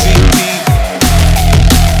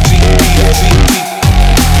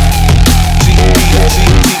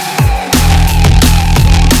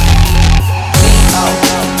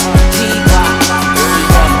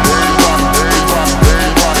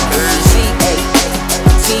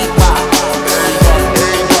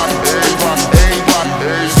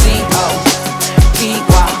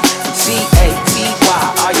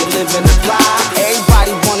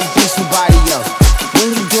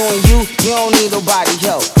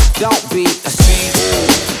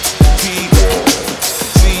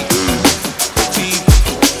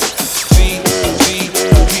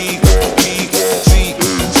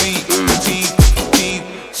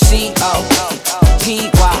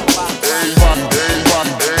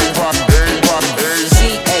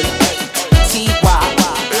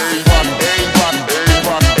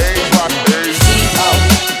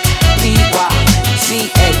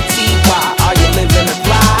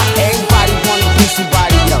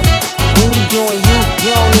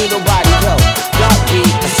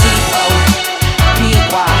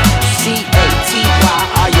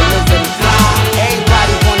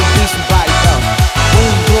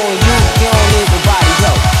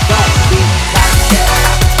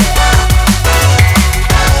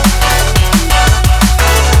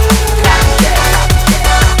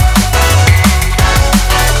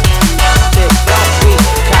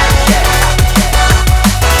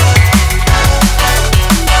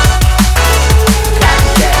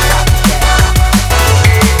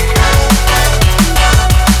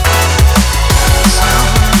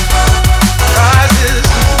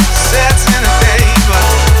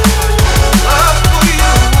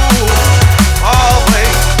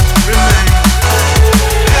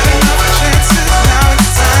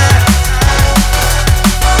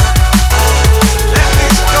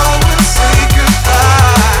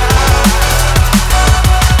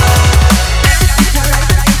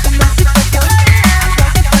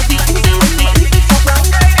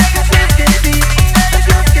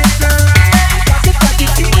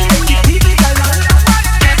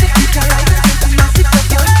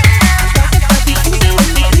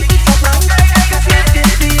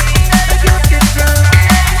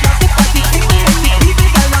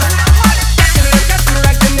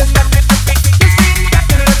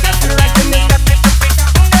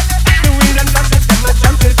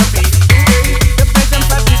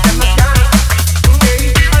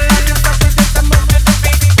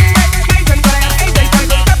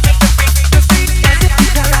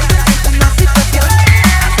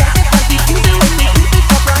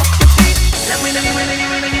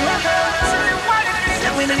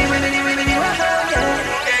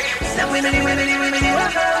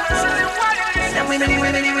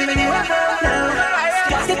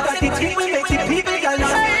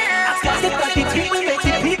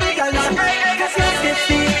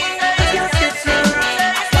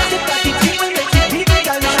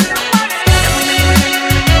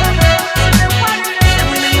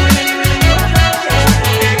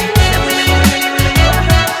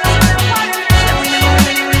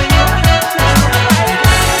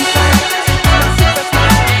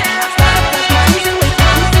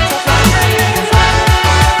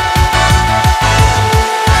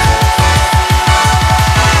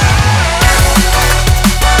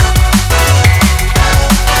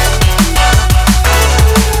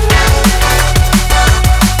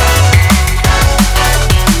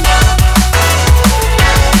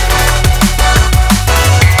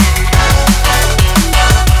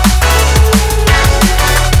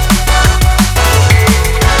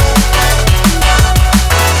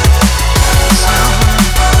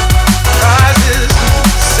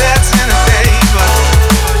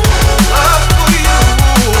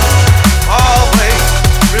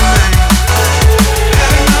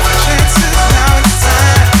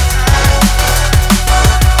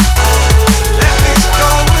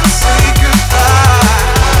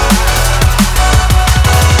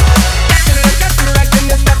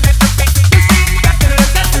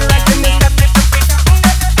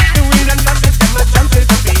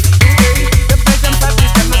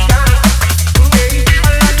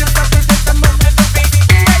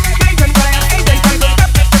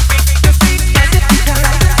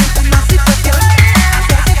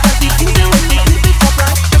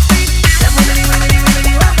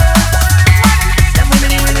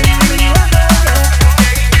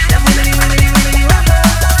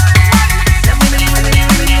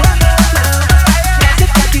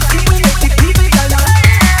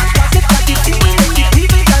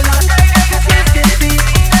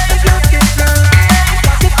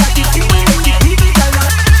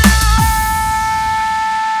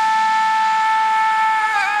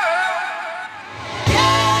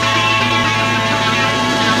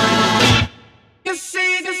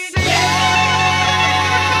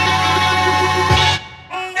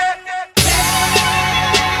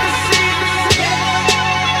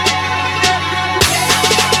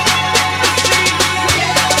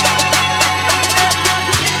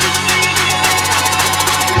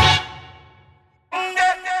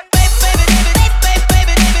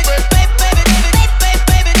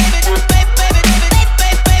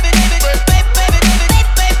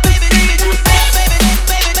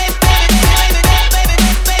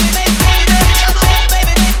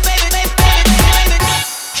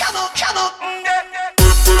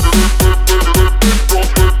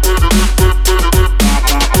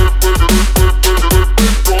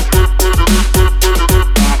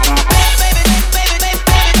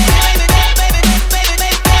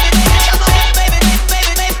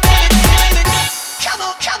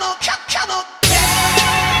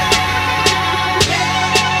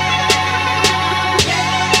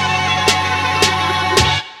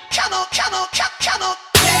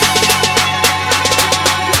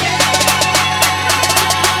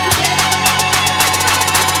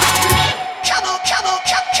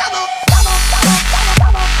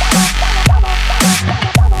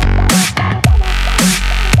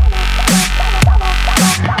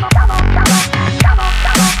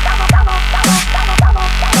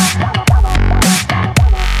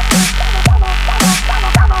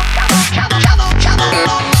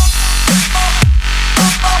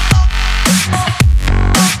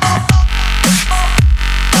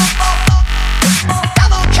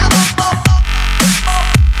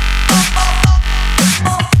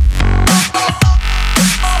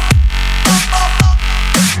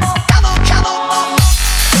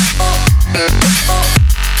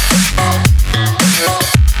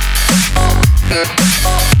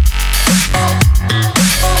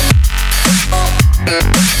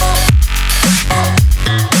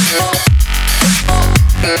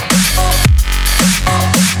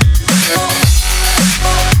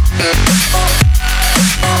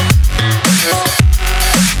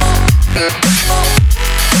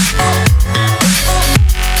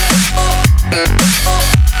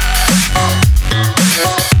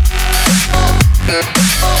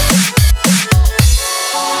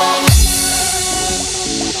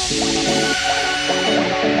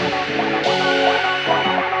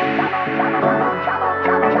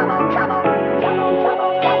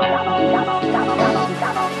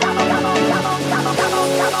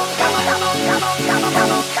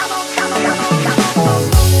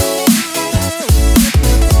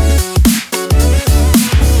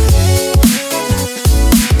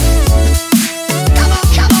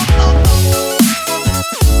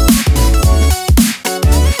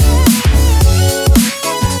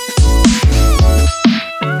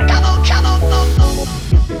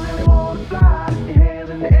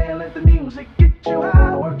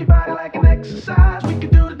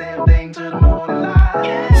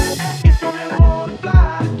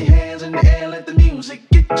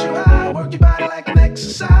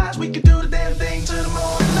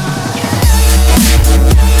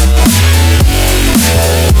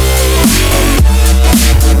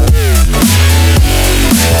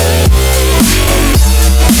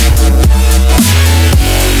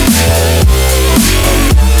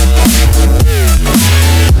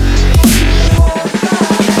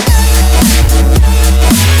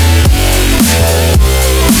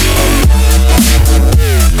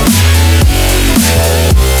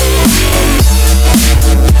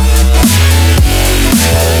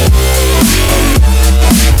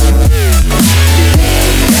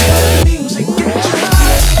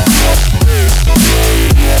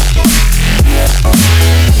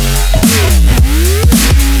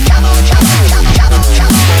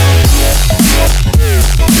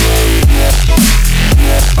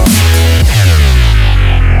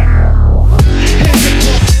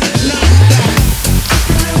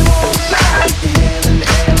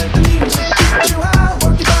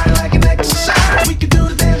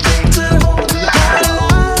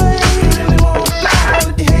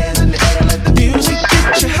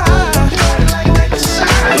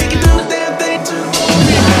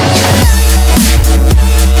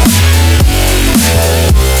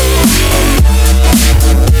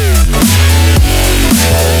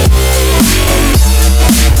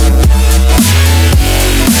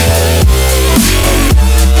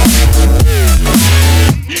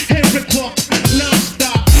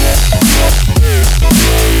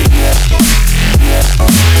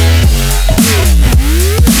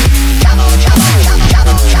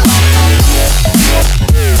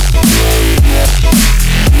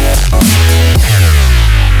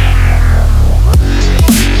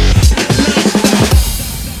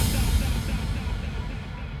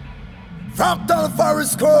 Fractal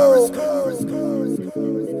Forest Crew,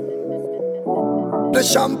 the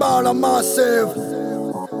Shambhala Massive.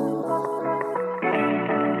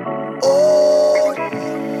 Oh,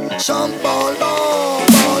 Shambhala.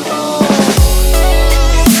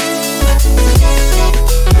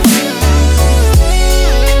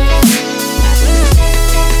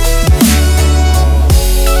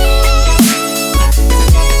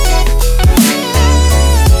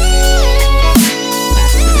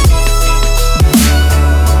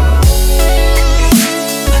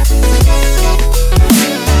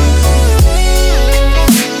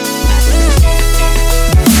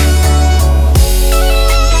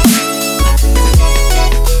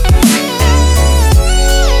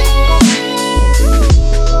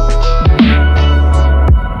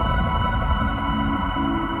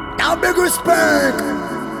 Big respect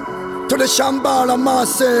to the Shambhala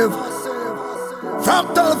Massive,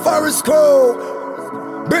 Fractal Forest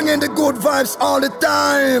Crew, bringing the good vibes all the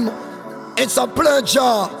time. It's a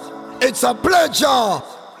pleasure, it's a pleasure.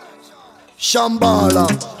 Shambhala,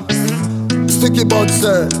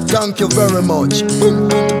 Stickybuds, thank you very much. Boom,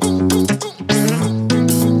 boom, boom, boom,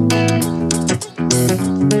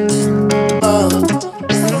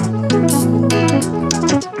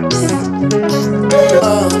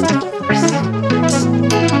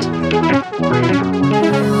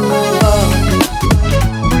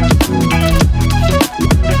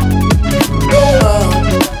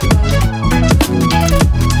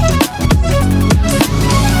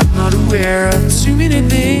 too many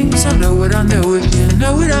things. I know what I know, if you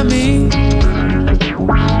know what I mean.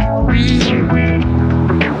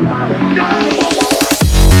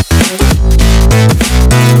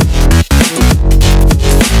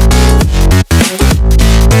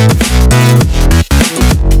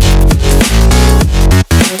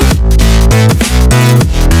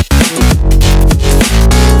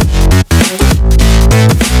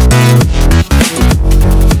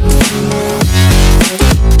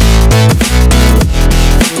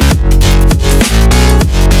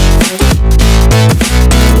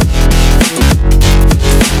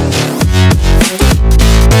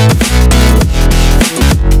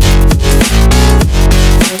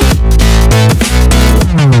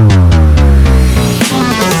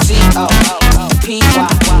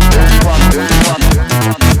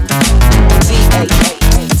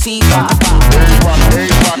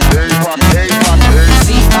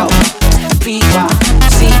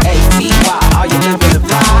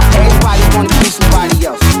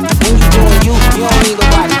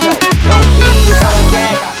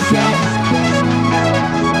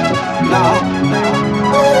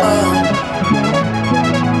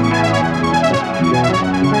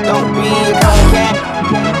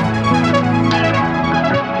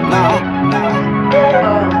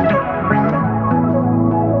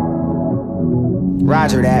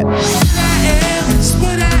 Roger that. What I am is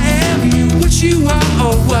what I am, you what you are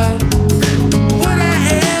or what? What I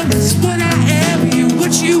am is what I am, you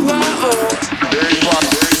what you are or you are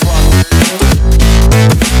or what?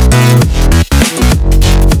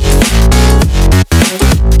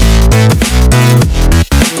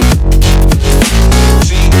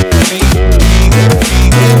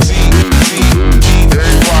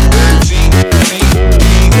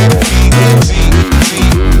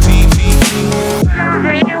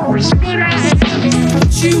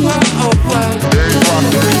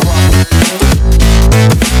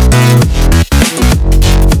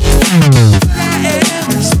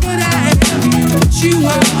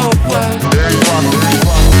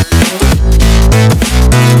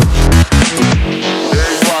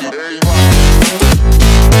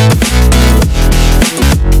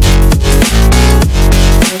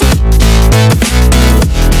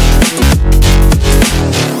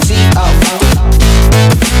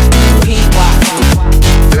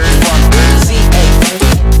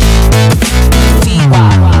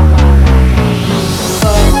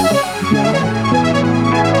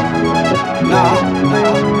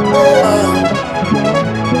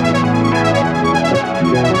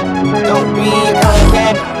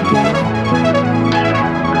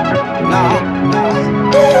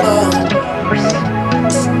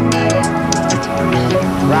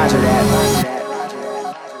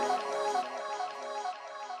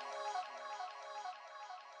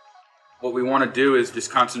 What we want to do is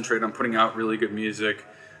just concentrate on putting out really good music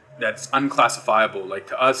that's unclassifiable. Like,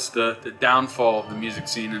 to us, the downfall of the music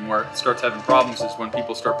scene and where it starts having problems is when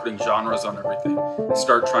people start putting genres on everything and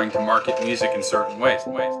start trying to market music in certain ways.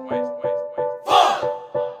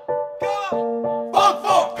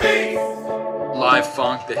 Live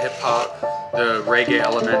funk, the hip hop, the reggae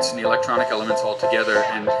elements and the electronic elements all together,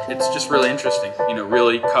 and it's just really interesting. You know,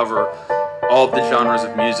 really cover all of the genres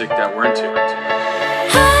of music that we're into. I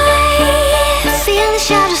feel the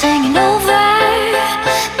shadows hanging over,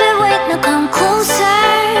 but wait, now come closer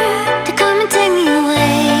to come and take me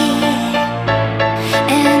away.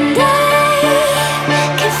 And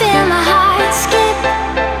I can feel my heart skip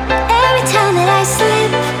every time that I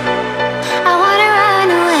slip. I wanna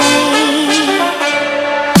run away.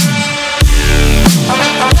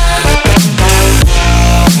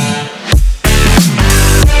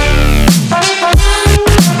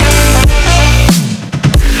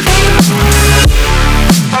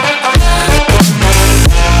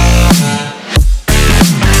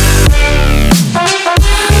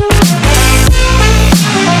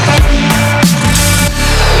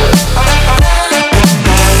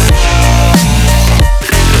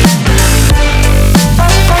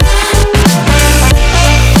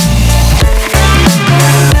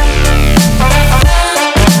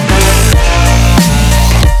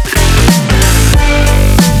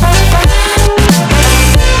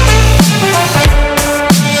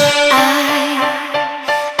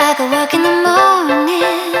 I could work in the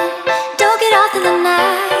morning, don't get off in the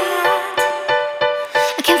night.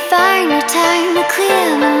 I can't find no time to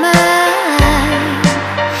clear my mind.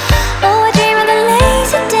 Oh, I dream of the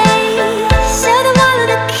lazy days, so the one of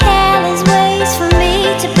the careless ways for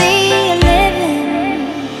me to be a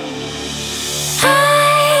living.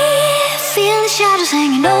 I feel the shadows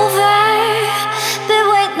hanging over, but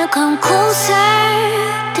wait, now come closer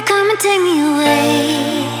to come and take me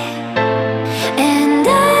away. And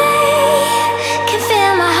I can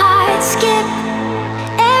feel my heart skip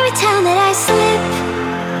every time that I slip.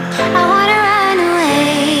 I want